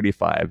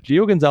 135.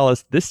 Gio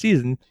Gonzalez this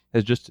season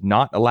has just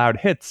not allowed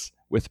hits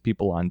with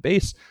people on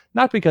base,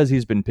 not because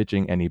he's been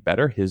pitching any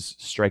better. His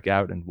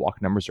strikeout and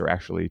walk numbers are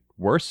actually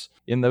worse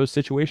in those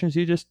situations.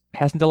 He just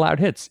hasn't allowed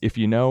hits. If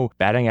you know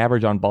batting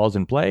average on balls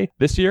in play,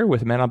 this year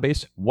with men on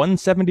base,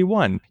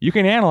 171. You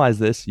can analyze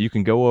this. You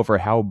can go over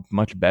how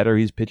much better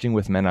he's pitching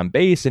with men on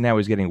base and how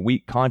he's getting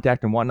weak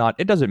contact and whatnot.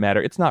 It doesn't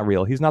matter. It's not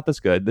real. He's not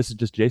this good. This is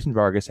just Jason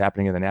Vargas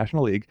happening in the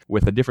National League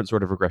with a different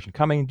sort of regression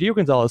coming. Gio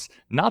Gonzalez,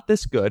 not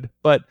this good,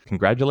 but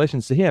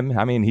congratulations to him.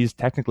 I mean, he's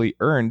technically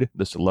earned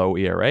this low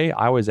ERA.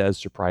 I was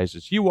as surprised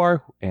as you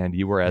are, and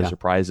you were as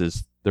surprised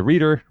as the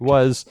reader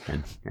was.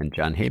 And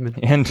Jon Heyman.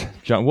 And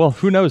John, well,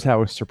 who knows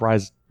how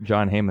surprised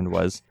Jon Heyman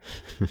was.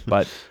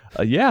 But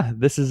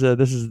this is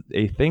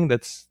a thing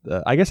that's,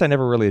 I guess I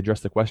never really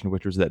addressed the question,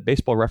 which was that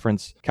Baseball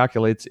Reference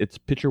calculates its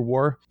pitcher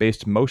WAR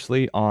based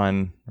mostly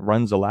on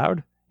runs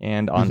allowed.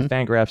 And on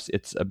Fangraphs,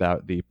 it's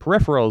about the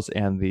peripherals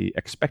and the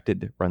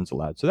expected runs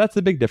allowed. So that's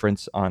the big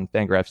difference. On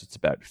Fangraphs, it's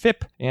about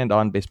FIP, and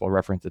on Baseball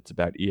Reference, it's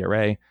about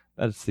ERA.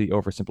 That's the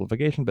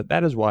oversimplification, but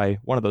that is why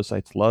one of those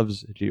sites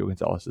loves Gio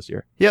Gonzalez this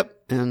year.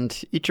 Yep,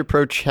 and each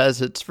approach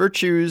has its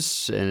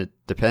virtues, and it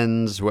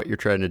depends what you're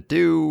trying to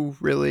do,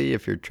 really.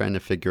 If you're trying to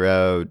figure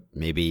out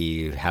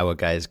maybe how a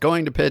guy is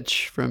going to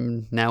pitch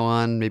from now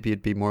on, maybe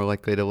you'd be more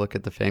likely to look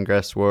at the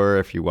Fangraphs WAR.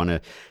 If you want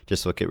to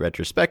just look at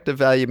retrospective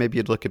value, maybe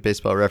you'd look at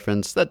Baseball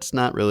Reference. That's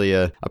not really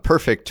a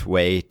perfect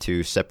way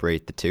to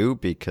separate the two,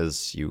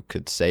 because you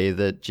could say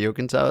that Gio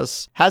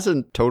Gonzalez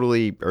hasn't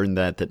totally earned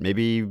that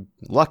maybe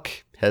luck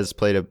has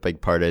played a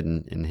big part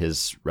in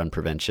his run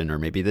prevention, or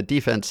maybe the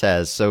defense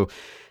has. So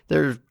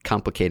there are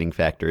complicating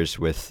factors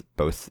with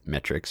both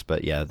metrics,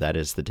 but yeah, that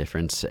is the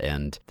difference,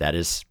 and that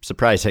is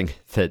surprising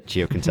that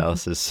Gio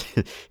Gonzalez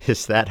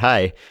is that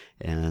high.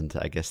 And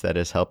I guess that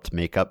has helped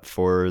make up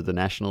for the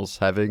Nationals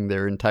having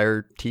their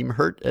entire team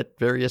hurt at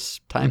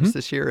various times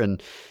this year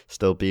and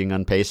still being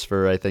on pace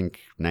for, I think,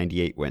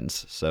 98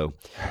 wins. So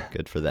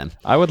good for them.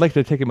 I would like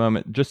to take a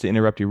moment just to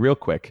interrupt you real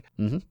quick.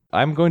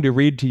 I'm going to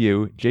read to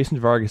you Jason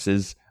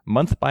Vargas's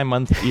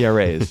month-by-month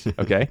ERAs,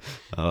 okay?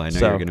 Oh, I know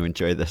you're going to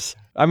enjoy this.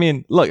 I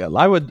mean, look,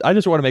 I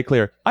just want to make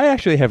clear, I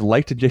actually have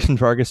liked Jason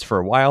Vargas for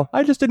a while.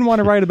 I just didn't want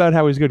to write about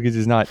how he's good because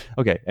he's not.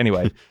 Okay,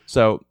 anyway,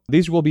 so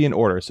these will be in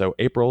order. So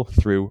April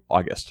through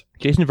August.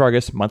 Jason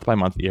Vargas, month by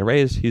month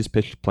ERAs. He's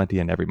pitched plenty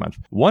in every month.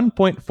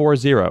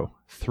 1.40,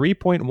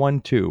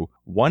 3.12,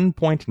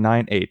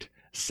 1.98,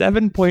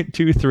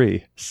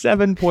 7.23,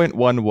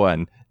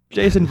 7.11.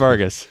 Jason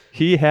Vargas,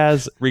 he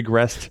has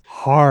regressed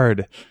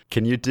hard.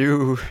 Can you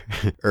do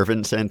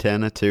Irvin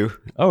Santana too?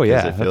 Oh,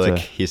 yeah. I feel like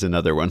he's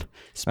another one.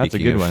 Speaking that's a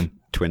good one.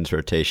 Twins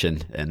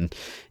rotation. And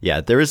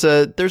yeah, there's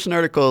an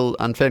article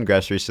on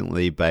Fangraphs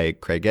recently by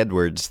Craig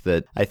Edwards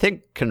that I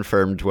think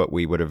confirmed what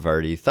we would have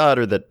already thought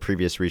or that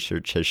previous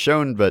research has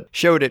shown, but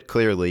showed it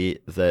clearly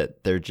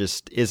that there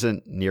just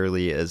isn't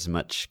nearly as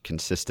much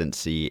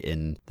consistency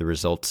in the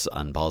results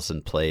on balls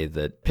in play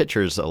that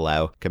pitchers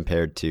allow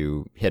compared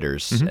to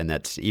hitters. Mm-hmm. And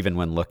that's even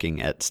when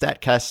looking at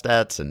StatCast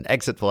stats and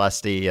exit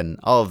velocity and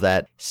all of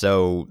that.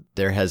 So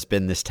there has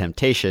been this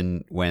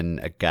temptation when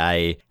a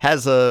guy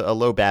has a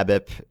low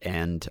BABIP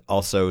and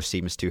also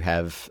seems to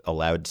have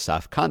allowed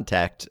soft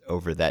contact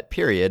over that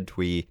period.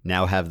 We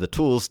now have the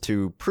tools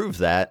to prove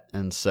that.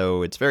 And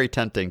so it's very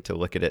tempting to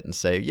look at it and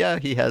say, yeah,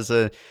 he has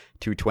a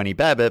 220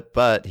 BABIP,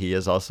 but he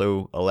has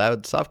also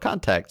allowed soft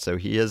contact. So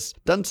he has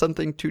done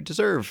something to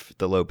deserve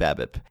the low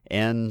BABIP.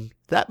 And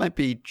that might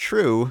be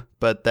true,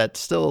 but that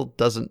still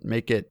doesn't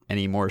make it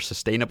any more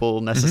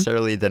sustainable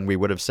necessarily than we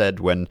would have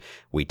said when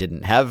we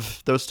didn't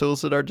have those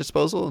tools at our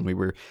disposal and we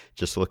were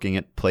just looking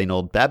at plain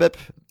old BABIP.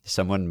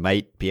 Someone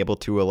might be able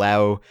to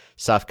allow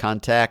soft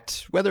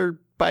contact, whether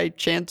by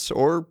chance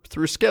or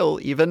through skill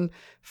even,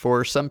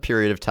 for some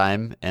period of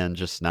time and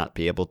just not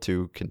be able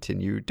to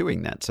continue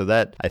doing that. So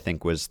that, I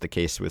think, was the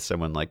case with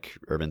someone like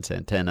Irvin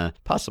Santana,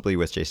 possibly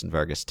with Jason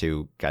Vargas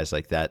too, guys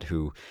like that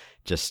who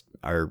just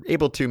are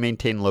able to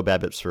maintain low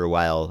BABIPs for a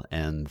while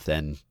and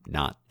then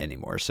not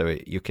anymore. So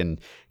you can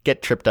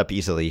get tripped up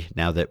easily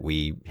now that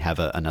we have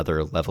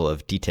another level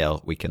of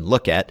detail we can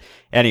look at.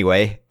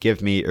 Anyway,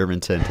 give me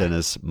Irvin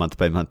Santana's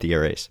month-by-month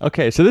ERAs.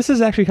 Okay, so this is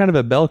actually kind of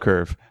a bell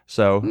curve.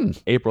 So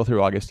April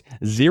through August,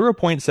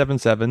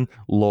 0.77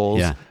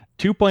 lulls,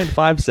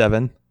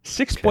 2.57,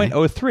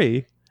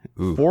 6.03,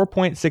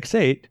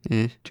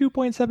 4.68,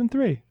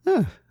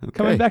 2.73.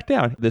 Coming back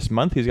down. This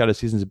month, he's got his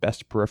season's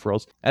best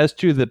peripherals. As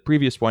to the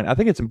previous point, I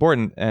think it's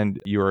important,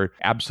 and you're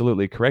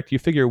absolutely correct. You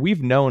figure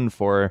we've known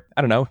for,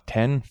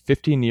 10,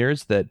 15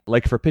 years that,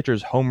 like for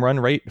pitchers, home run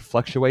rate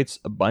fluctuates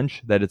a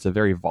bunch, that it's a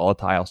very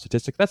volatile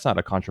statistic. That's not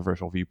a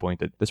controversial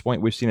viewpoint. At this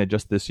point, we've seen it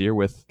just this year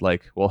with,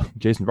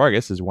 Jason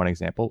Vargas is one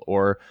example,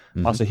 or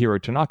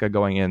Masahiro Tanaka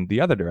going in the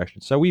other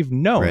direction. So we've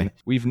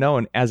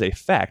known as a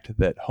fact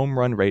that home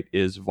run rate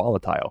is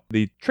volatile.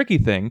 The tricky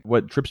thing,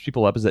 what trips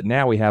people up, is that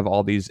now we have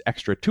all these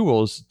extra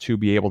tools to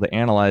be able to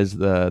analyze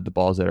the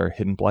balls that are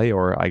hit in play,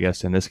 or I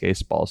guess in this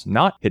case, balls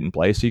not hit in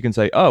play. So you can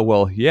say, oh,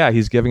 well, yeah,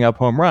 he's giving up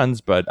home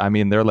runs, but I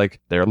mean, they're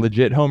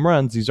legit home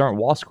runs. These aren't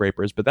wall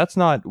scrapers, but that's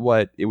not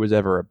what it was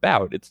ever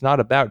about. It's not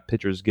about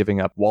pitchers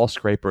giving up wall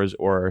scrapers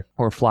or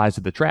flies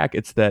at the track.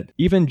 It's that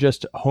even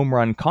just home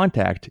run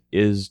contact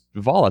is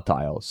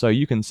volatile. So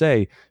you can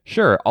say,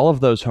 sure, all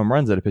of those home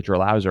runs that a pitcher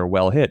allows are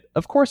well hit.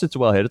 Of course it's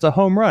well hit. It's a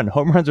home run.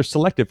 Home runs are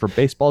selected for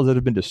baseballs that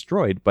have been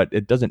destroyed, but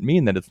it doesn't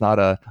mean that it's not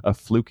a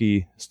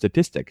fluky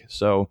statistic.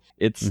 So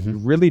it's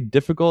really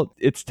difficult.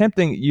 It's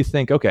tempting. You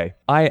think, okay,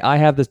 I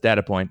have this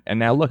data point, and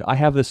now look, I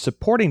have this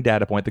supporting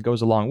data point that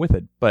goes along with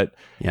it, but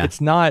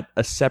it's not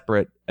a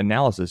separate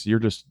analysis. You're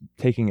just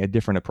taking a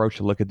different approach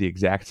to look at the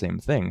exact same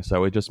thing.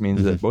 So it just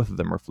means that both of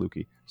them are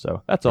fluky.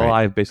 So that's all.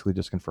 I've basically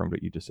just confirmed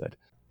what you just said.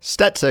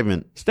 Stat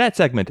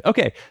segment.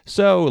 Okay.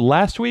 So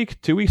last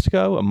week, 2 weeks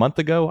ago, a month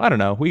ago, I don't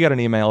know, we got an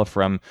email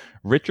from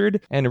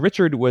Richard, and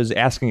Richard was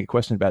asking a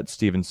question about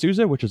Steven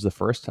Souza, which is the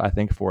first, I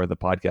think, for the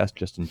podcast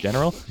just in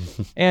general.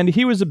 And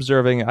he was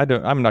observing,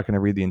 I'm not going to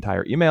read the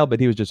entire email, but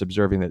he was just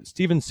observing that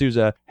Steven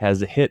Souza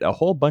has hit a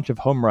whole bunch of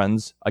home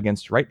runs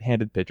against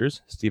right-handed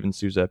pitchers. Steven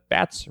Souza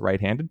bats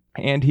right-handed,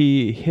 and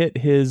he hit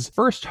his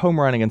first home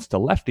run against a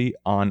lefty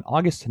on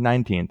August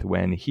 19th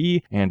when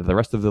he and the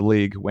rest of the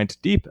league went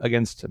deep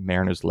against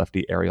Mariners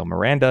lefty Ariel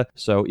Miranda.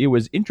 So it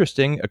was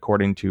interesting,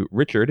 according to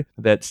Richard,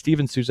 that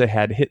Steven Souza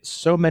had hit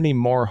so many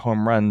more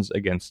home runs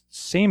against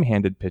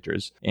same-handed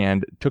pitchers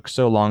and took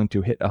so long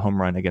to hit a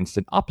home run against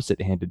an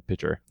opposite-handed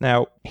pitcher.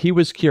 Now, he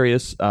was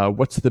curious,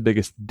 what's the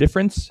biggest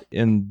difference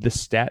in this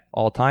stat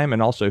all time,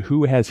 and also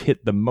who has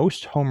hit the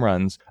most home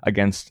runs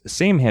against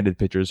same-handed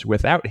pitchers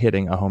without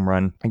hitting a home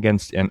run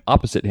against an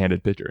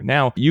opposite-handed pitcher.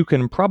 Now, you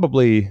can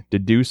probably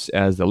deduce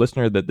as the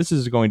listener that this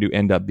is going to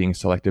end up being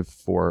selective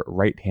for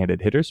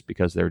right-handed hitters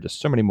because there are just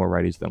so many more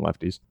righties than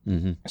lefties.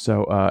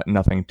 So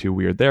nothing too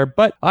weird there.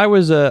 But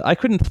I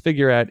couldn't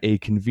figure out a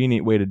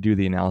convenient way to do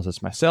the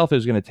analysis myself. It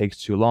was going to take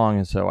too long,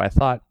 and so I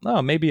thought,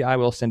 maybe I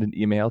will send an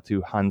email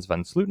to Hans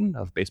van Slooten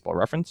of Baseball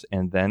Reference,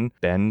 and then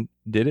Ben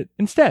did it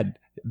instead.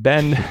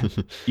 Ben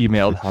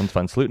emailed Hans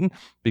van Slooten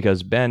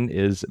because Ben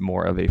is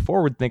more of a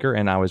forward thinker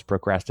and I was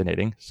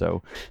procrastinating.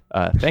 So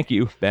thank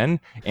you, Ben,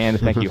 and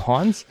thank you,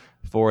 Hans.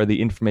 for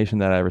the information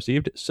that I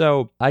received.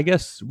 So I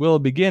guess we'll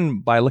begin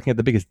by looking at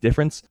the biggest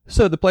difference.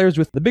 So the players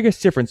with the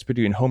biggest difference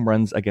between home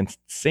runs against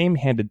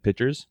same-handed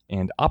pitchers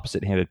and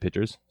opposite-handed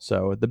pitchers.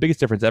 So the biggest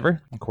difference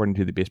ever, according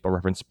to the Baseball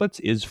Reference splits,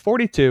 is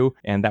 42,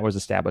 and that was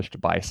established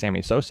by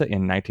Sammy Sosa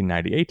in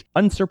 1998.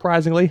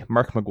 Unsurprisingly,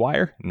 Mark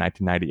McGwire in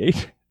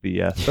 1998.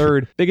 The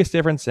third biggest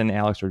difference, and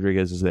Alex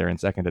Rodriguez is there in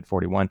second at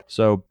 41.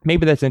 So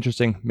maybe that's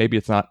interesting. Maybe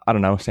it's not. I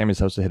don't know. Sammy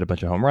Sosa hit a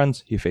bunch of home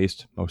runs. He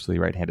faced mostly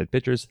right-handed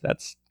pitchers.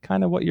 That's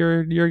kind of what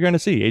you're going to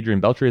see.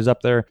 Adrian Beltre is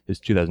up there. His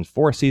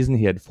 2004 season,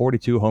 he had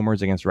 42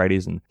 homers against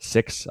righties and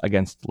 6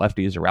 against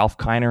lefties. Ralph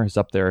Kiner is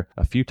up there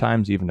a few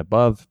times, even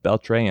above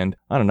Beltre. And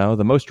I don't know,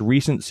 the most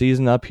recent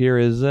season up here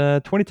is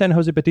 2010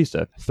 Jose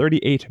Bautista,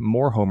 38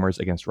 more homers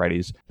against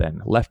righties than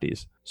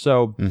lefties.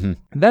 So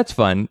that's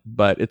fun,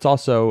 but it's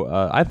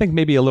also, I think,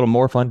 maybe a little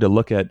more fun to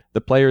look at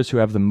the players who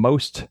have the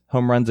most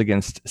home runs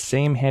against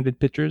same-handed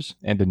pitchers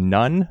and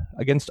none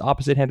against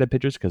opposite-handed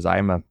pitchers, because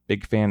I'm a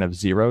big fan of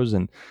zeros.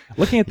 And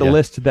looking at the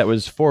list that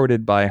was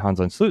forwarded by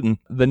Hans-Len Sluten,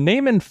 the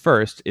name in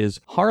first is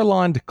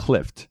Harland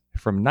Clift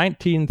from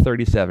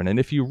 1937. And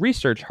if you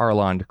research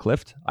Harland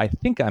Clift, I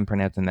think I'm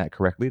pronouncing that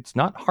correctly. It's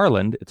not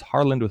Harland, it's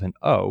Harland with an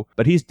O,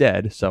 but he's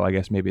dead, so I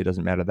guess maybe it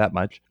doesn't matter that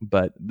much.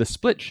 But the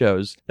split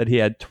shows that he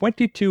had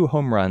 22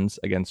 home runs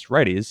against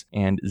righties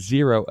and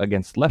 0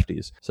 against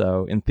lefties.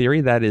 So in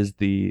theory, that is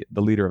the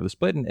leader of the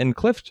split. And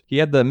Clift, he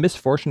had the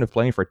misfortune of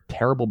playing for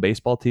terrible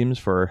baseball teams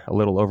for a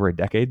little over a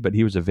decade, but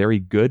he was a very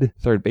good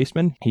third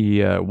baseman.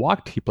 He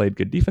walked, he played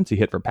good defense, he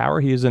hit for power.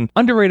 He is an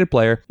underrated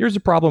player. Here's the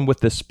problem with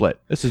this split.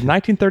 This is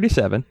 1937.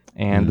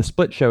 And the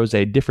split shows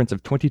a difference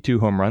of 22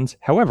 home runs.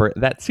 However,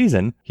 that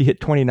season, he hit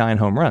 29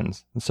 home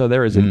runs. And so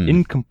there is an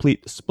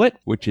incomplete split,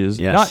 which is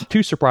not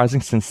too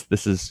surprising since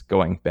this is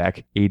going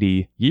back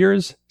 80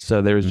 years.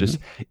 So there's just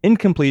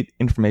incomplete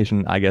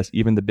information. I guess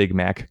even the Big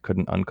Mac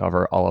couldn't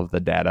uncover all of the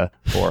data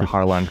for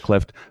Harland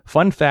Clift.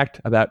 Fun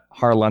fact about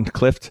Harland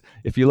Clift,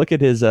 if you look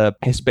at his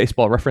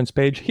Baseball Reference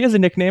page, he has a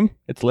nickname.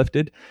 It's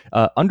lifted.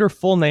 Under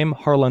full name,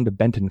 Harland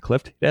Benton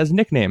Clift, it has a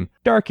nickname,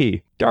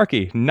 Darky.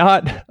 Darky,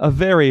 not a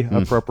very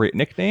appropriate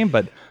nickname,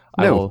 but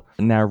I will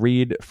now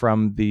read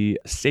from the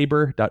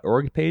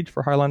saber.org page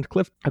for Harland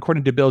Clift.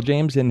 According to Bill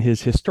James, in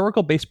his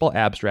historical baseball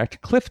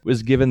abstract, Clift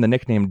was given the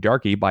nickname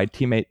Darky by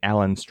teammate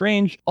Alan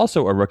Strange,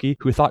 also a rookie,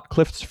 who thought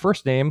Clift's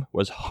first name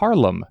was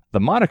Harlem. The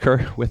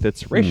moniker, with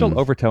its racial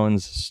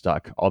overtones,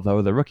 stuck,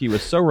 although the rookie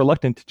was so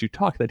reluctant to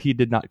talk that he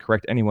did not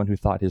correct anyone who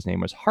thought his name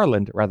was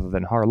Harland rather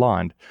than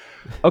Harland.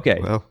 Okay.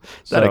 Well,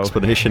 that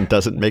explanation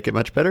doesn't make it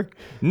much better.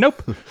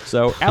 Nope.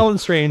 So Alan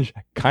Strange,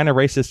 kind of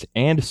racist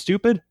and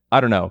stupid. I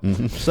don't know.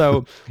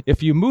 So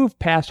if you move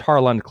past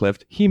Harland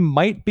Clift, he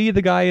might be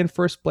the guy in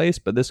first place,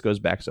 but this goes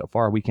back so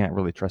far, we can't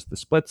really trust the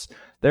splits.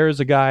 There's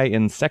a guy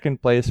in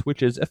second place,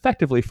 which is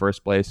effectively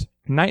first place.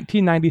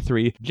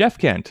 1993, Jeff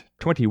Kent,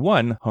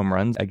 21 home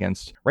runs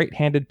against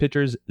right-handed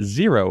pitchers,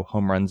 0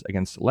 home runs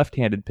against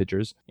left-handed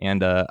pitchers.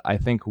 And I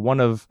think one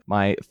of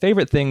my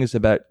favorite things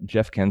about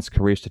Jeff Kent's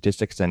career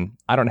statistics, and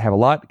I don't have a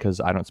lot because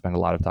I don't spend a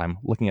lot of time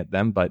looking at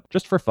them, but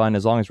just for fun,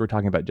 as long as we're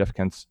talking about Jeff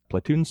Kent's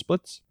platoon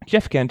splits,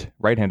 Jeff Kent,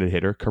 right-handed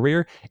hitter,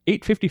 career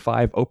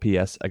 855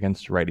 OPS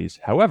against righties.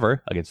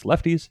 However, against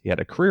lefties, he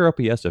had a career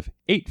OPS of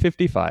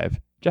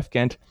 855. Jeff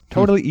Kent,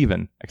 totally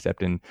even,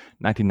 except in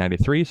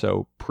 1993,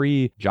 so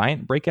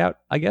pre-Giant breakout,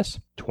 I guess.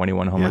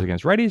 21 homers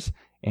against righties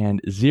and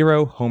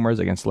 0 homers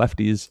against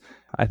lefties.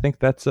 I think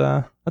that's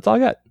all I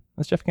got.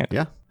 That's Jeff Kent.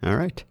 Yeah. All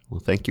right. Well,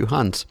 thank you,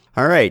 Hans.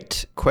 All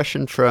right.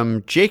 Question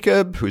from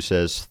Jacob, who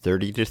says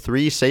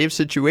 30-3 save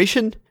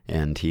situation.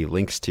 And he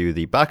links to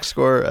the box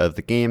score of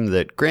the game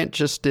that Grant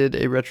just did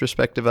a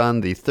retrospective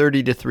on, the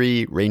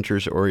 30-3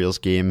 Rangers-Orioles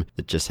game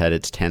that just had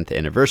its 10th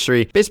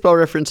anniversary. Baseball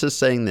Reference is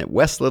saying that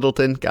Wes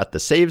Littleton got the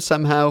save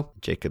somehow.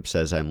 Jacob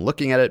says, I'm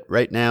looking at it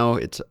right now.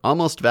 It's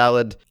almost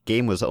valid.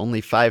 Game was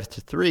only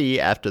 5-3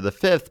 after the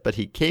 5th, but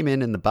he came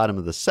in the bottom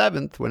of the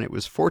 7th when it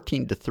was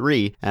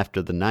 14-3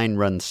 after the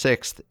 9-run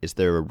 6th. Is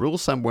there a rule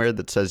somewhere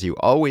that says you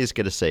always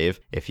get a save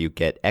if you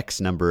get X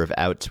number of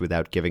outs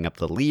without giving up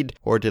the lead?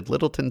 Or did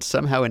Littleton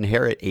somehow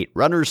inherit 8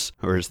 runners?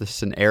 Or is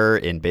this an error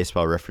in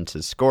Baseball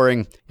Reference's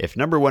scoring? If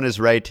number 1 is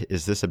right,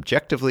 is this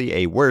objectively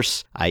a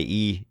worse,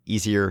 i.e.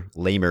 easier,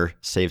 lamer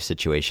save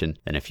situation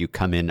than if you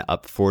come in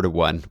up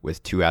 4-1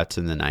 with 2 outs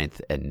in the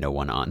 9th and no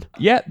one on?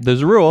 Yeah,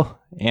 there's a rule.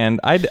 And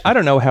I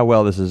don't know how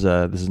well this is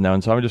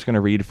known, so I'm just going to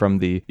read from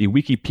the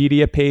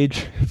Wikipedia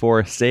page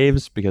for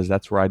saves, because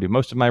that's where I do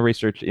most of my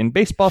research. In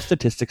baseball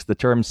statistics, the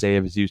term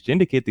save is used to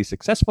indicate the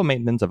successful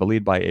maintenance of a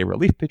lead by a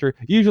relief pitcher,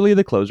 usually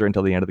the closer,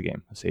 until the end of the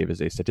game. A save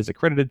is a statistic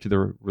credited to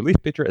the relief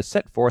pitcher as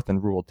set forth in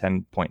Rule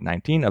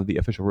 10.19 of the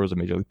official rules of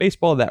Major League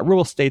Baseball. That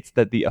rule states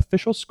that the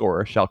official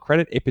scorer shall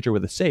credit a pitcher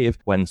with a save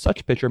when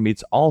such pitcher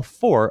meets all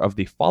 4 of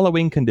the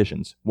following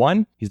conditions.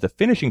 1, he's the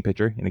finishing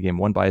pitcher in a game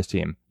won by his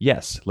team.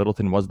 Yes,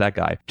 Littleton was that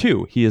guy.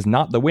 2, he is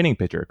not the winning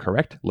pitcher.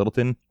 Correct,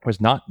 Littleton was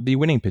not the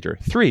winning pitcher.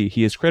 3,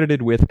 he is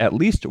credited with at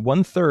least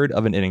 1/3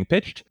 of an inning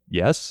pitched.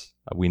 Yes,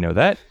 we know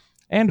that.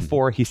 And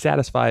 4, he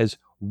satisfies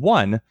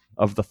one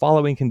of the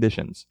following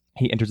conditions.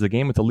 He enters the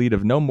game with a lead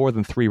of no more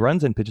than 3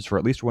 runs and pitches for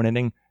at least 1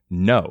 inning.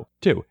 No.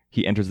 2.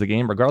 He enters the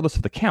game regardless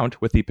of the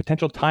count with the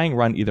potential tying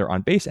run either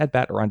on base, at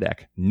bat, or on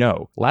deck.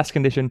 No. Last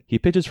condition, he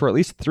pitches for at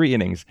least 3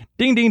 innings.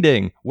 Ding, ding,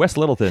 ding. Wes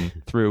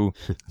Littleton threw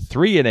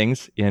 3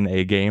 innings in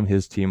a game.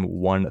 His team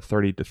won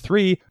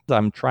 30-3.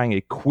 I'm trying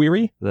a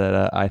query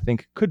that I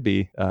think could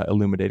be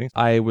illuminating.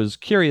 I was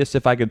curious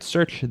if I could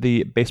search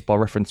the Baseball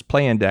Reference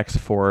Play Index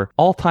for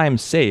all-time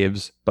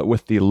saves, but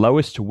with the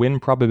lowest win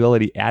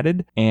probability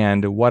added.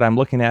 And what I'm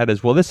looking at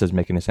is, well, this doesn't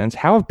make any sense.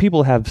 How have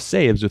people have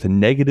saves with a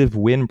negative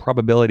win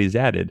probabilities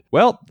added?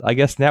 Well, I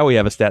guess now we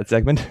have a stat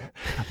segment.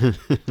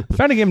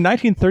 Found a game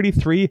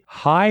 1933,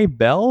 High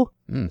Bell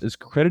is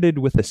credited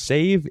with a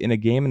save in a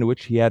game in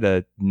which he had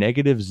a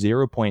negative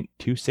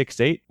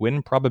 0.268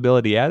 win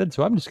probability added.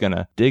 So I'm just going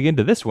to dig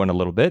into this one a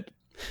little bit.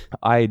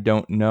 I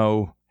don't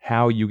know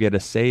how you get a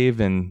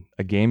save in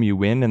a game you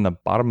win in the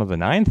bottom of the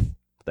 9th.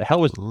 What the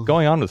hell was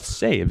going on with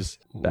saves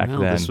back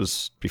then? This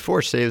was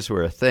before saves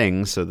were a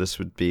thing, so this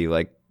would be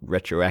like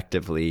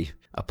retroactively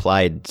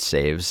applied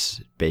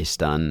saves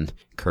based on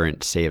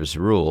current saves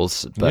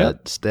rules,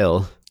 but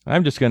still.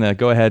 I'm just going to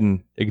go ahead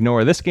and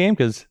ignore this game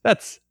because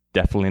that's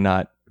definitely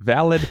not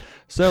valid.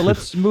 So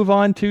let's move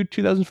on to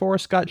 2004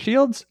 Scott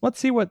Shields. Let's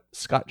see what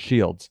Scott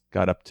Shields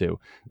got up to.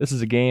 This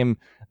is a game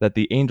that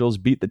the Angels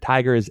beat the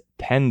Tigers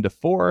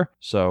 10-4.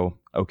 So,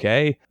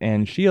 okay.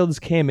 And Shields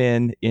came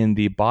in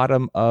the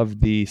bottom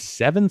of the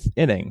 7th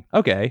inning.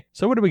 Okay.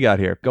 So what do we got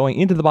here? Going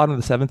into the bottom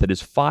of the 7th, it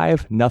is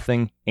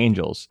 5-0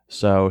 Angels.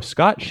 So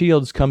Scott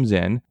Shields comes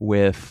in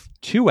with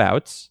 2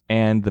 outs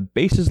and the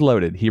bases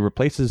loaded. He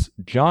replaces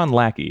John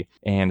Lackey,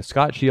 and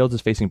Scott Shields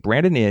is facing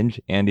Brandon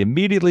Inge and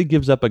immediately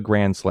gives up a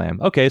grand slam.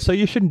 Okay, so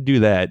you shouldn't do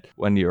that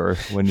when you're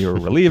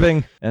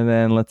relieving. And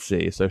then let's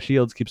see. So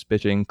Shields keeps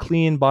pitching,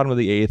 clean bottom of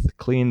the 8th,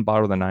 clean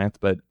bottom of the 9th.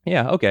 But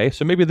yeah, okay.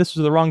 So maybe this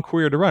was the wrong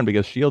career to run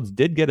because Shields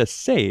did get a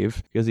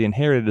save because he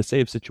inherited a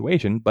save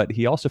situation, but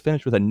he also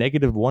finished with a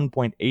negative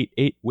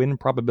 1.88 win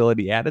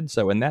probability added.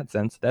 So in that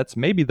sense, that's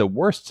maybe the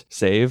worst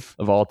save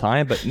of all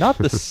time, but not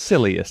the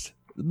silliest.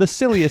 The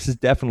silliest is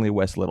definitely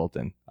Wes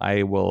Littleton.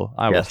 I will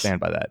stand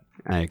by that.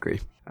 I agree.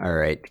 All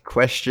right.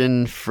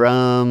 Question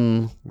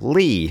from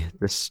Lee.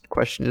 This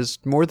question is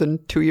more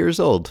than 2 years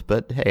old,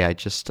 but hey, I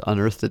just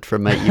unearthed it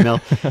from my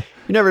email. You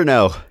never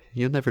know.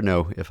 You'll never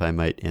know if I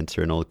might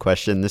answer an old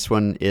question. This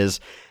one is,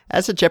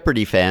 as a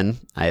Jeopardy fan,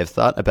 I have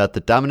thought about the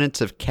dominance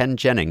of Ken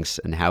Jennings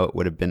and how it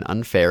would have been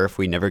unfair if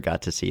we never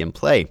got to see him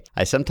play.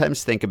 I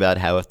sometimes think about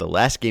how if the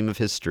last game of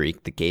his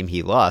streak, the game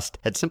he lost,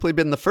 had simply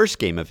been the first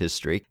game of his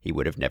streak, he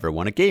would have never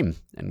won a game,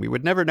 and we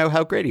would never know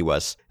how great he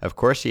was. Of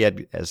course, he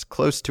had as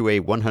close to a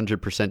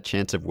 100%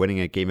 chance of winning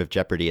a game of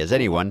Jeopardy as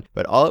anyone,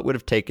 but all it would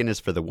have taken is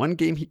for the one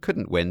game he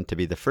couldn't win to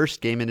be the first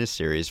game in his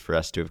series for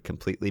us to have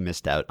completely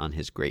missed out on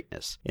his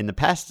greatness. In the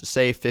past,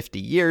 say, 50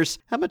 years,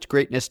 how much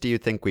greatness do you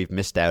think we've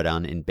missed out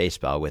on in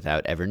baseball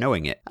without ever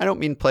knowing it? I don't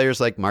mean players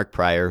like Mark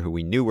Pryor, who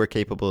we knew were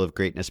capable of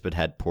greatness but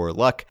had poor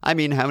luck. I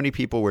mean how many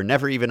people were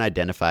never even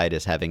identified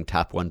as having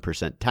top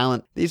 1%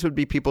 talent. These would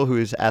be people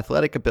whose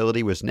athletic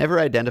ability was never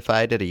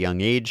identified at a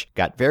young age,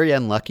 got very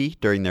unlucky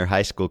during their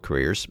high school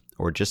careers,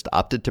 or just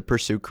opted to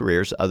pursue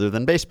careers other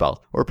than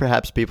baseball, or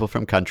perhaps people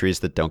from countries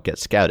that don't get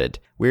scouted.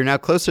 We are now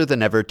closer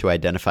than ever to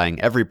identifying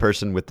every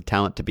person with the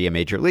talent to be a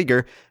major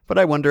leaguer, but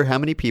I wonder how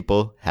many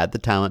people had the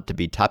talent to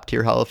be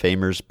top-tier Hall of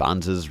Famers,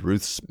 Bonzes,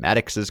 Ruths,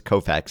 Maddoxes,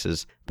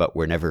 Koufaxes, but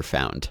were never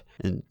found.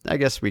 And I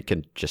guess we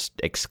can just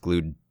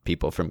exclude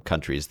people from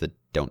countries that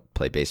don't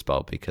play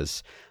baseball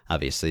because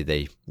obviously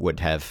they would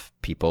have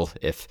people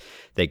if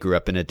they grew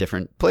up in a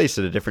different place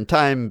at a different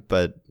time,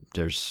 but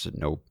there's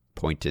no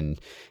point in,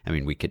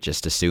 we could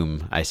just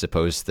assume, I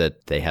suppose,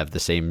 that they have the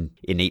same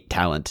innate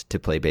talent to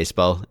play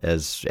baseball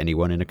as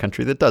anyone in a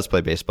country that does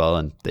play baseball,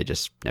 and they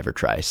just never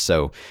try.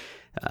 So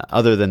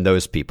other than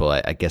those people,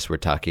 I guess we're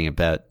talking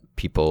about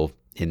people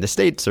in the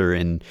States or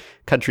in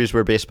countries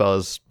where baseball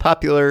is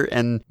popular,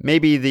 and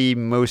maybe the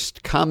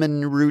most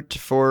common route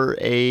for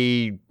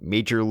a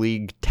major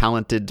league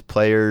talented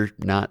player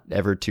not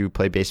ever to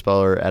play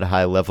baseball or at a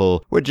high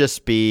level would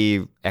just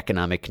be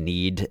economic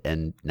need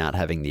and not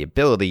having the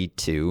ability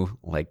to.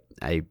 Like,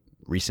 I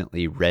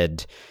recently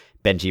read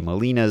Bengie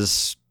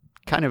Molina's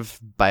kind of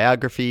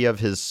biography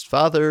of his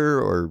father,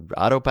 or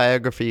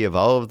autobiography of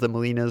all of the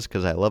Molinas,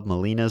 because I love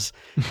Molinas.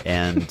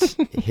 And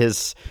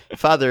his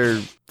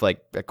father,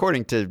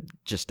 according to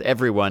just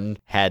everyone,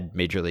 had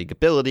major league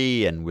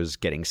ability and was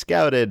getting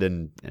scouted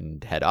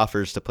and had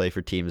offers to play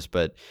for teams,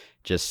 but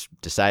just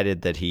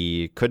decided that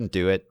he couldn't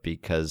do it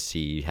because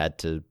he had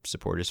to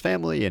support his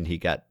family, and he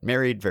got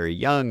married very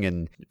young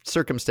and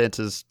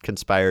circumstances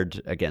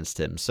conspired against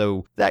him.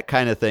 So that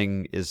kind of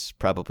thing is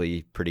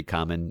probably pretty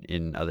common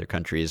in other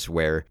countries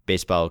where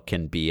baseball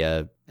can be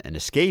an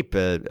escape,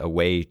 a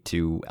way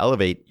to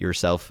elevate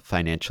yourself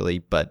financially,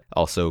 but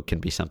also can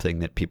be something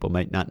that people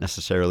might not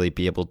necessarily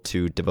be able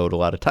to devote a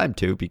lot of time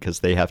to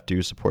because they have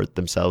to support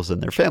themselves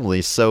and their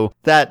families. So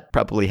that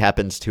probably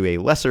happens to a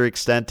lesser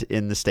extent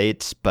in the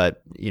States,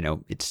 but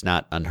it's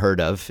not unheard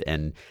of,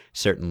 and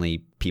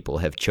certainly people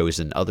have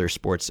chosen other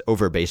sports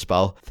over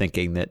baseball,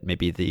 thinking that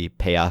maybe the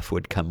payoff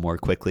would come more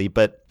quickly.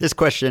 But this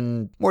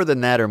question, more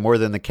than that, or more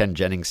than the Ken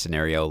Jennings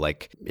scenario,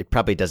 like it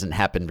probably doesn't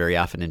happen very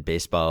often in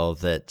baseball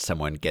that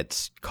someone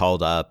gets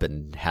called up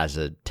and has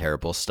a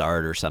terrible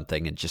start or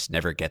something and just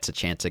never gets a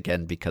chance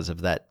again because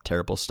of that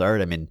terrible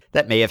start. I mean,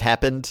 that may have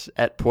happened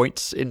at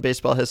points in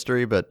baseball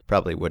history, but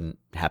probably wouldn't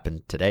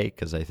happen today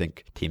because I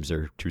think teams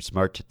are too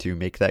smart to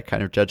make that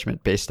kind of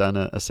judgment based on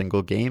a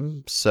single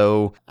game.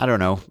 So I don't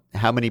know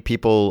how many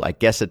people, I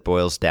guess it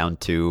boils down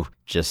to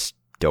just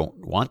don't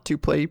want to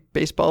play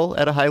baseball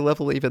at a high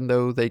level, even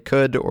though they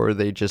could, or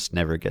they just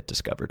never get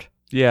discovered.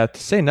 Yeah,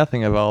 to say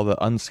nothing of all the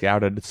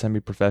unscouted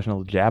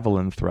semi-professional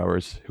javelin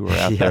throwers who are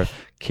out there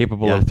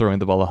capable of throwing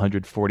the ball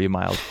 140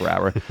 miles per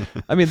hour.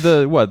 I mean,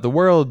 the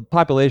world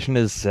population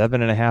is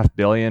 7.5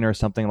 billion or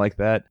something like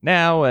that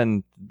now,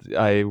 and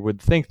I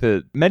would think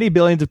that many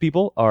billions of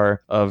people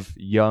are of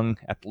young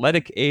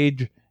athletic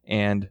age,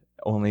 and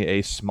only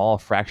a small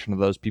fraction of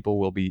those people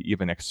will be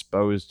even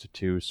exposed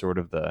to sort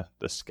of the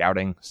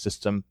scouting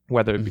system,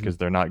 whether because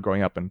they're not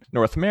growing up in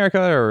North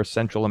America or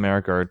Central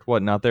America or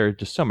whatnot. There are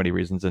just so many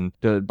reasons. And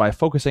by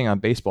focusing on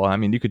baseball, I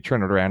mean, you could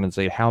turn it around and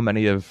say how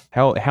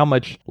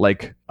much,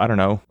 like, I don't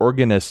know,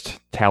 organist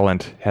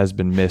talent has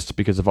been missed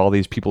because of all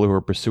these people who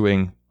are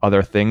pursuing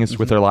other things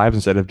with their lives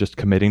instead of just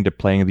committing to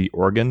playing the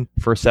organ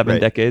for 7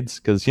 decades.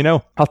 Because,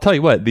 I'll tell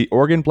you what, the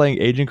organ playing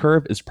aging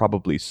curve is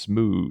probably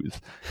smooth,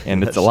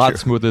 and it's a lot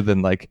smoother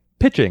than like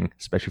pitching,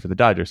 especially for the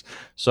Dodgers.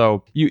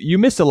 So you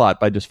miss a lot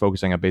by just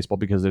focusing on baseball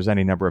because there's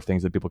any number of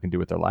things that people can do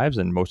with their lives,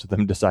 and most of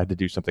them decide to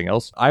do something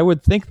else. I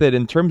would think that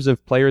in terms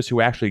of players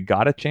who actually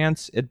got a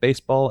chance at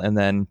baseball and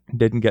then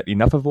didn't get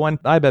enough of one,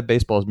 I bet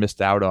baseball has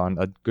missed out on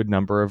a good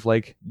number of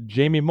like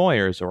Jamie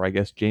Moyers, or I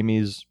guess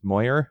Jamie's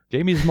Moyer.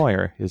 Jamie's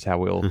Moyer is how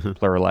we'll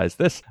pluralize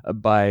this,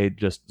 by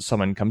just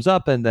someone comes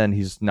up and then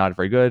he's not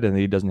very good and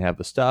he doesn't have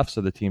the stuff, so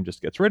the team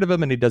just gets rid of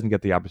him and he doesn't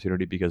get the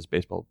opportunity because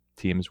baseball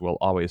teams will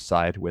always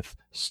side with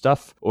stuff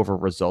over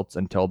results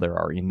until there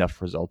are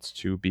enough results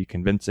to be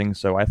convincing.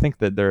 So I think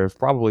that there have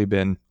probably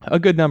been a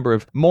good number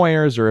of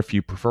Moyers, or if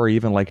you prefer,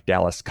 even like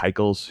Dallas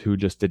Keuchels, who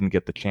just didn't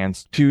get the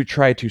chance to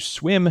try to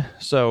swim.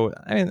 So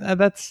I mean,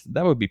 that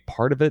would be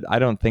part of it. I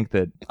don't think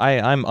that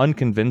I'm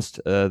unconvinced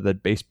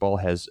that baseball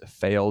has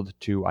failed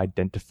to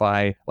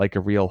identify like a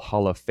real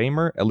Hall of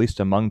Famer, at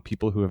least among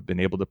people who have been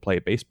able to play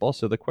baseball.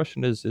 So the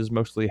question is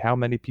mostly how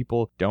many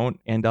people don't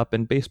end up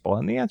in baseball,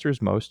 and the answer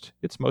is most.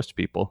 It's most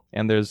people,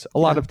 and there's a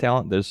lot of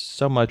talent. There's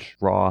so much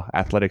raw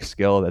athletic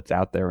skill that's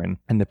out there, and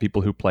the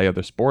people who play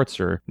other sports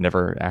or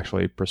never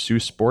actually pursue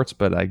sports.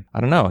 But I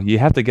don't know, you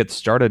have to get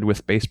started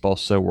with baseball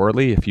so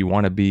early if you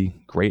want to be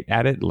great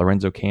at it,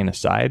 Lorenzo Cain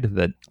aside,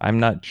 that I'm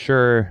not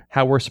sure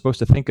how we're supposed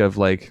to think of,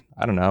 like,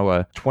 I don't know,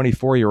 a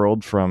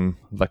 24-year-old from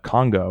the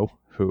Congo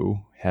who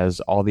has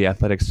all the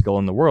athletic skill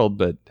in the world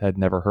but had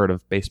never heard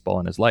of baseball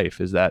in his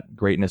life. Is that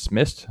greatness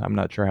missed? I'm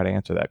not sure how to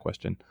answer that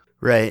question.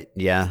 Right.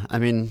 Yeah. I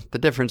mean, the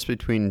difference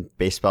between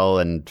baseball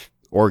and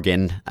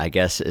organ, I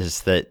guess,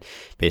 is that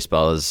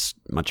baseball is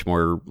much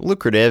more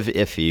lucrative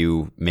if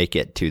you make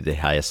it to the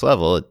highest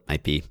level. It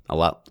might be a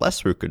lot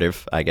less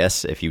lucrative, I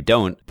guess, if you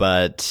don't.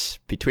 But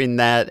between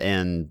that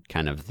and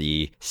kind of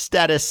the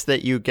status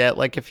that you get,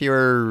 like if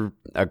you're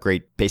a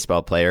great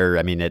baseball player,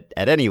 I mean, at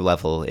any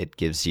level, it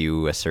gives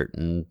you a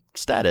certain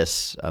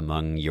status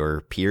among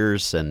your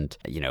peers. And,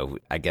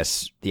 I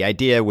guess the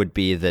idea would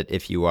be that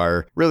if you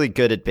are really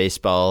good at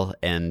baseball,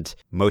 and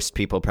most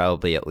people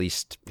probably at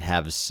least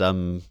have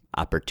some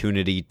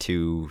opportunity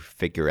to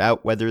figure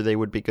out whether they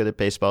would be good at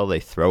baseball. They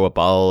throw a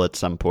ball at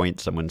some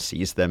point, someone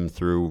sees them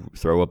throw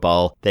a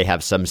ball. They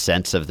have some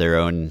sense of their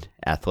own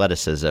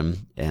athleticism,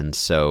 and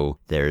so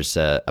there's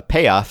a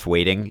payoff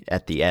waiting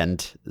at the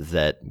end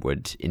that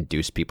would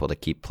induce people to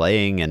keep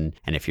playing. And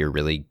if you're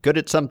really good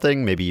at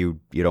something, maybe you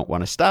don't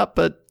want to stop,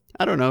 but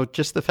I don't know,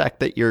 just the fact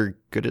that you're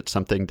good at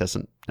something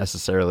doesn't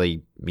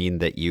necessarily mean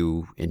that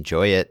you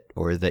enjoy it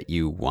or that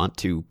you want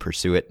to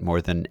pursue it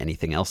more than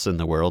anything else in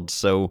the world.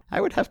 So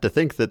I would have to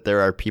think that there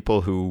are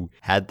people who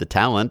had the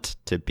talent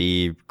to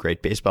be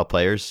great baseball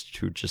players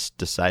who just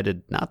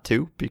decided not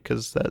to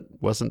because that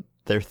wasn't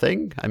their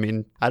thing. I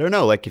mean, I don't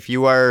know, like if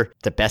you are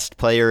the best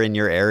player in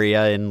your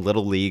area in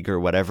Little League or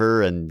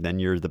whatever, and then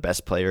you're the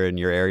best player in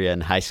your area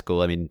in high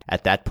school, I mean,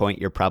 at that point,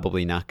 you're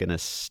probably not going to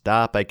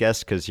stop, I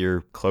guess, because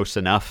you're close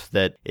enough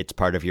that it's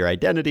part of your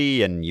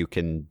identity and you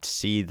can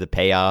see the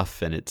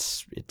payoff, and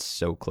it's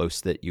so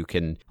close that you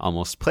can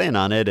almost plan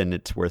on it and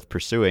it's worth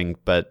pursuing.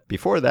 But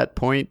before that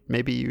point,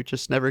 maybe you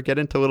just never get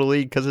into Little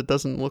League because it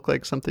doesn't look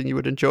like something you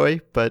would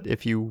enjoy. But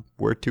if you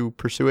were to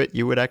pursue it,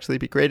 you would actually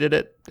be great at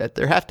it.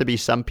 There have to be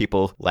some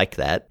people like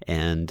that,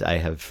 and I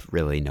have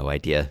really no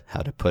idea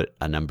how to put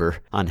a number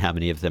on how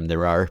many of them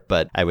there are,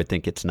 but I would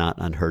think it's not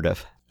unheard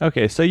of.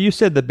 Okay, so you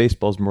said that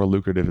baseball's more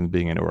lucrative than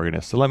being an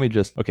organist. So let me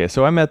just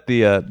so I'm at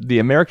the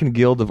American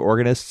Guild of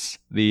Organists,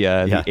 the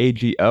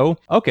AGO.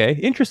 Okay,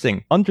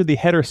 interesting. Under the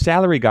header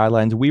salary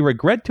guidelines, we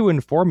regret to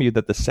inform you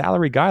that the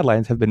salary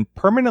guidelines have been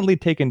permanently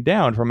taken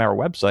down from our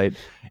website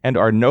and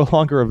are no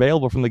longer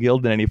available from the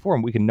guild in any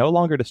form. We can no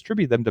longer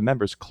distribute them to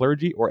members,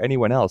 clergy, or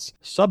anyone else.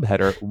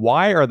 Subheader: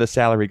 why are the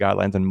salary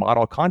guidelines and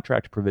model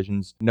contract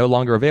provisions no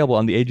longer available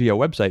on the AGO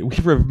website?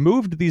 We've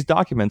removed these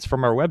documents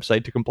from our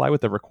website to comply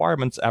with the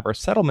requirements of our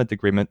settlement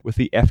agreement with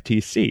the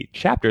FTC.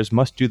 Chapters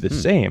must do the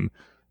same.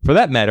 For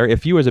that matter,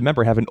 if you as a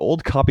member have an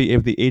old copy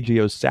of the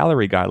AGO's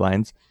salary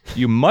guidelines,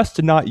 you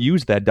must not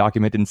use that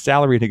document in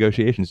salary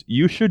negotiations.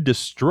 You should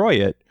destroy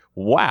it.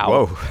 Wow.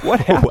 Whoa.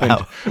 What happened?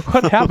 Wow.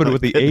 What happened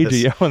with the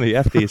AGO and the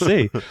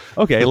FTC?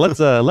 Okay,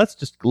 let's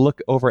just look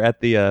over at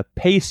the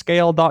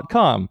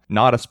payscale.com.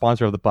 Not a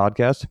sponsor of the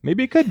podcast.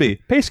 Maybe it could be.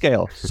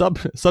 Payscale.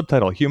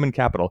 Subtitle: Human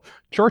Capital.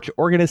 Church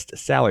organist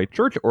salary.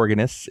 Church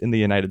organists in the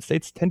United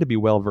States tend to be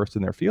well versed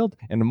in their field,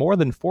 and more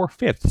than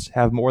 4/5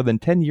 have more than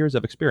 10 years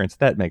of experience.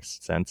 That makes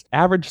sense.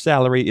 Average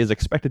salary is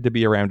expected to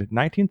be around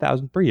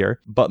 $19,000 per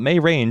year, but may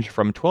range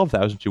from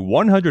 $12,000 to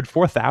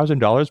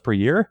 $104,000 per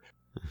year.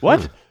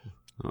 What?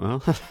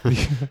 Well,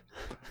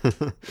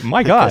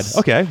 my God.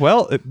 Okay.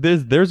 Well,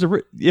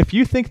 if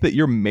you think that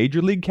you're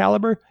major league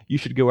caliber, you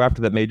should go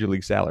after that major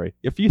league salary.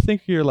 If you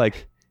think you're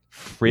like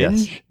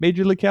fringe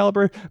major league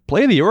caliber,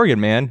 play the organ,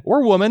 man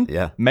or woman.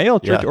 Yeah. Male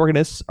church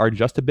organists are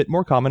just a bit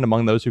more common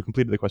among those who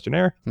completed the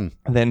questionnaire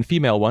than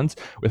female ones,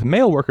 with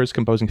male workers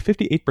composing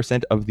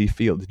 58% of the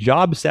field.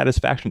 Job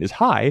satisfaction is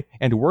high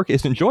and work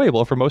is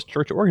enjoyable for most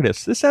church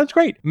organists. This sounds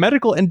great.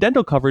 Medical and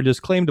dental coverage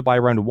is claimed by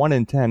around 1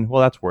 in 10.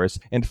 Well, that's worse.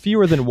 And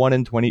fewer than 1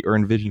 in 20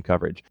 earn vision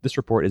coverage. This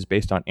report is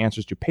based on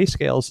answers to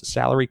Payscale's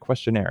salary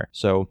questionnaire.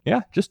 So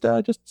yeah, just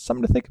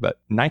something to think about.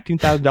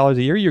 $19,000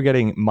 a year, you're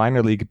getting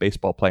minor league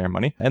baseball player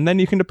money. And then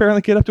you can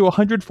apparently get up to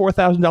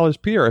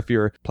 $104,000 per year if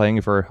you're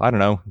playing for, I don't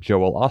know,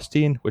 Joel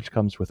Osteen, which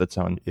comes with its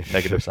own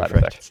negative side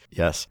effects.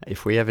 Yes.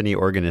 If we have any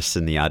organists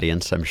in the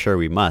audience, I'm sure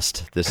we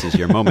must. This is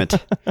your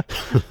moment.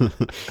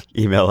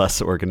 Email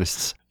us,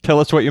 organists. Tell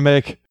us what you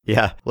make.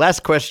 Yeah.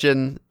 Last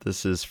question.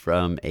 This is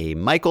from a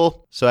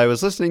Michael. So I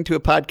was listening to a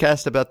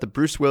podcast about the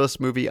Bruce Willis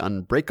movie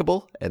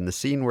Unbreakable, and the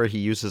scene where he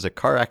uses a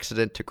car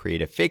accident to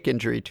create a fake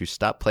injury to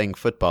stop playing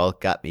football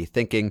got me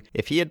thinking,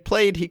 if he had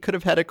played, he could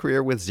have had a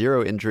career with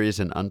 0 injuries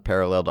and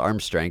unparalleled arm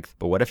strength.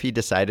 But what if he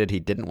decided he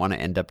didn't want to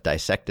end up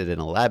dissected in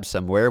a lab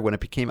somewhere when it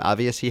became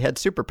obvious he had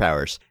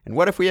superpowers? And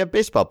what if we have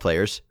baseball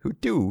players who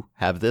do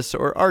have this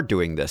or are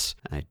doing this?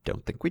 I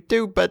don't think we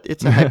do, but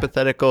it's a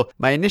hypothetical.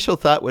 My initial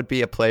thought would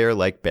be a player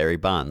like Barry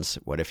Bonds.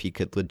 What if he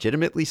could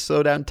legitimately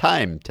slow down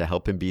time to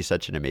help him be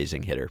such an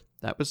amazing hitter?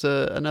 That was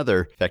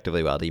another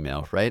Effectively Wild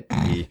email, right?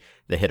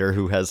 The hitter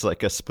who has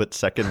like a split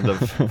second of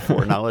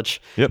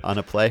foreknowledge on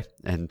a play,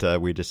 and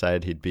we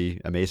decided he'd be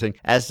amazing.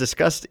 As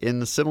discussed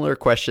in similar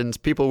questions,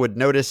 people would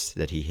notice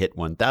that he hit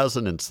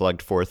 1,000 and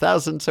slugged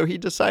 4,000, so he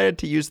decided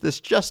to use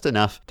this just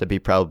enough to be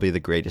probably the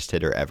greatest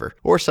hitter ever.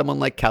 Or someone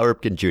like Cal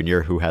Ripken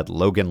Jr., who had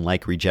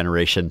Logan-like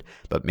regeneration,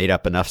 but made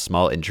up enough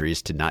small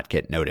injuries to not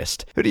get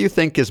noticed. Who do you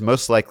think is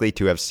most likely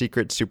to have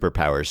secret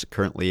superpowers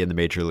currently in the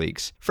major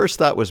leagues? First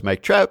thought was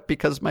Mike Trout,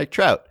 because Mike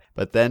Trout.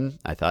 But then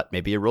I thought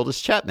maybe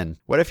Aroldis Chapman.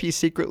 What if he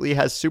secretly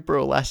has super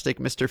elastic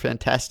Mr.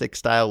 Fantastic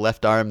style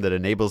left arm that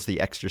enables the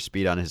extra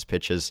speed on his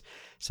pitches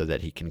so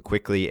that he can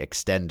quickly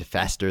extend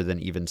faster than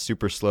even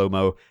super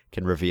slow-mo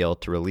can reveal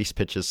to release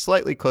pitches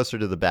slightly closer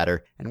to the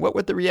batter? And what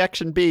would the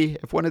reaction be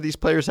if one of these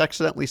players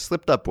accidentally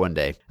slipped up one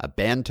day? A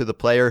ban to the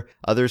player,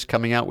 others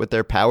coming out with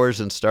their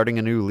powers and starting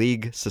a new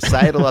league,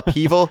 societal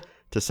upheaval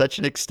to such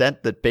an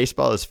extent that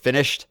baseball is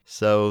finished.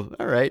 So,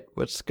 all right,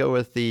 let's go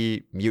with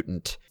the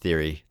mutant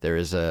theory. There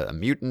is a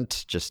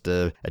mutant, just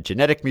a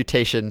genetic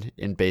mutation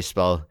in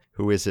baseball.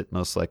 Who is it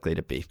most likely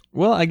to be?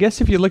 Well, I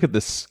guess if you look at the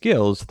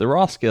skills, the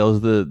raw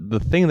skills,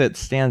 the thing that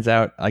stands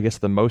out, I guess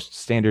the most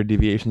standard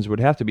deviations would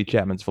have to be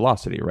Chapman's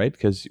velocity, right?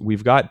 Because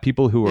we've got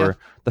people who are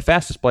the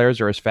fastest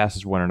players are as fast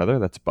as one another.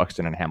 That's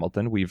Buxton and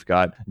Hamilton. We've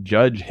got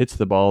Judge hits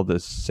the ball the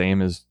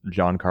same as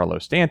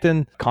Giancarlo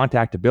Stanton.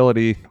 Contact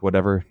ability,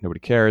 whatever, nobody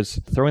cares.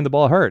 Throwing the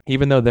ball hurt.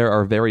 Even though there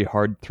are very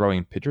hard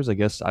throwing pitchers, I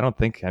guess I don't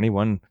think no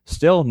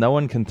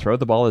one can throw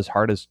the ball as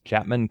hard as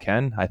Chapman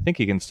can. I think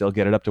he can still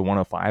get it up to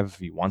 105 if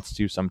he wants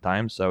to sometimes.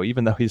 So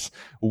even though he's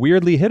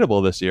weirdly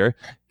hittable this year,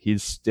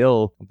 he's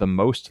still the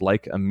most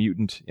like a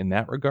mutant in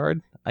that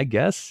regard, I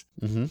guess.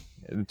 Mm-hmm.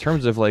 In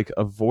terms of like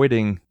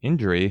avoiding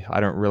injury, I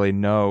don't really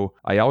know.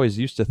 I always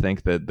used to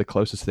think that the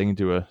closest thing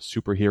to a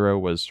superhero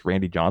was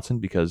Randy Johnson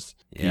because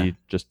he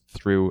just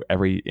threw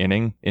every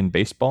inning in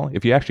baseball.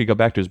 If you actually go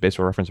back to his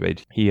baseball reference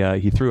page,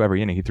 he threw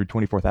every inning. He threw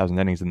 24,000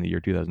 innings in the year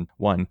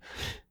 2001.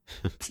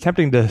 It's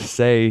tempting to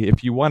say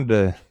if you wanted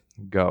to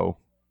go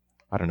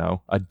I don't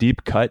know, a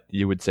deep cut,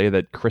 you would say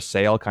that Chris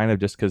Sale, kind of,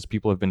 just because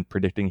people have been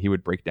predicting he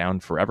would break down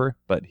forever,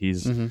 but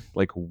he's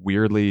like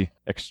weirdly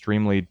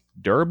extremely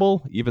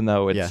durable, even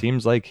though it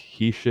seems like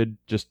he should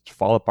just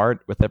fall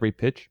apart with every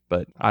pitch.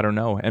 But I don't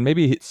know. And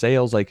maybe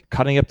Sale's like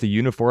cutting up the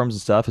uniforms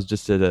and stuff is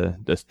just a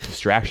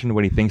distraction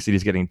when he thinks that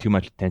he's getting too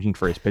much attention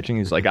for his pitching.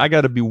 He's like, I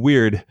got to be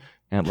weird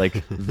and like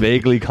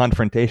vaguely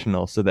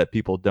confrontational so that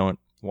people don't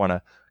want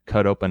to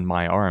cut open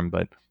my arm.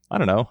 But I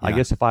don't know. I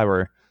guess if I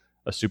were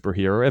a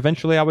superhero,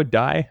 eventually I would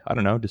die. I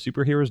don't know. Do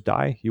superheroes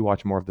die? You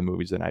watch more of the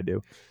movies than I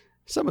do.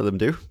 Some of them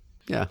do.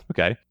 Yeah.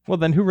 Okay. Well,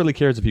 then who really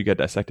cares if you get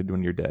dissected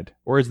when you're dead?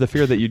 Or is the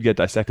fear that you'd get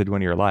dissected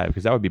when you're alive?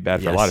 Because that would be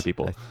bad for a lot of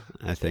people.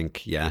 I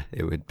think,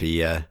 it would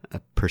be a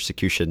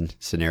persecution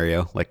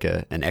scenario, like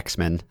an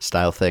X-Men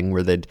style thing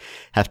where they'd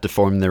have to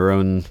form their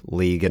own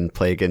league and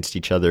play against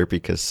each other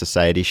because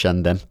society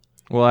shunned them.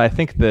 Well, I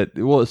think that,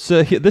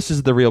 so this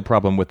is the real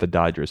problem with the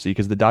Dodgers,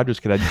 because the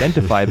Dodgers could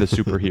identify the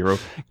superhero,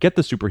 get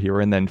the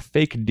superhero, and then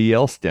fake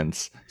DL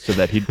stints so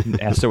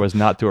as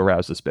not to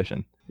arouse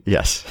suspicion.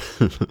 Yes.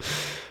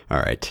 All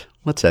right.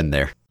 Let's end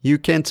there. You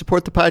can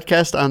support the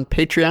podcast on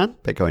Patreon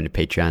by going to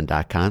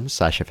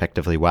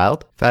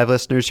patreon.com/effectivelywild. 5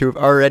 listeners who have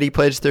already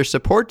pledged their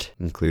support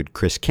include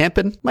Chris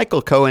Campen,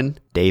 Michael Cohen,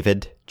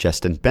 David,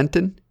 Justin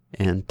Benton,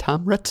 and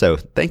Tom Retzo.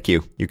 Thank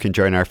you. You can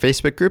join our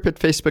Facebook group at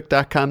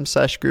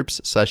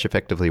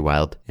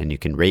facebook.com/groups/effectivelywild, and you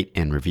can rate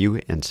and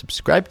review and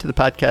subscribe to the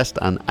podcast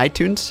on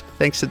iTunes.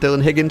 Thanks to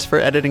Dylan Higgins for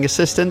editing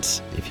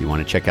assistance. If you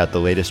want to check out the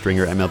latest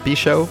Ringer MLB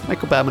show,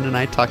 Michael Bauman and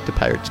I talked to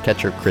Pirates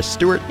catcher Chris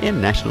Stewart and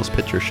Nationals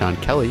pitcher Sean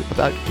Kelly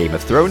about Game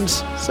of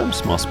Thrones. Some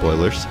small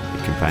spoilers.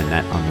 You can find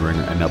that on the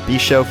Ringer MLB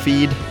show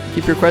feed.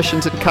 Keep your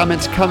questions and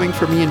comments coming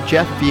from me and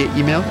Jeff via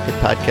email at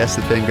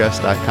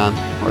podcast@fangraphs.com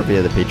or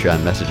via the Patreon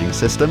messaging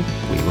system.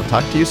 We will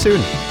talk to you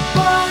soon.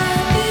 Bye.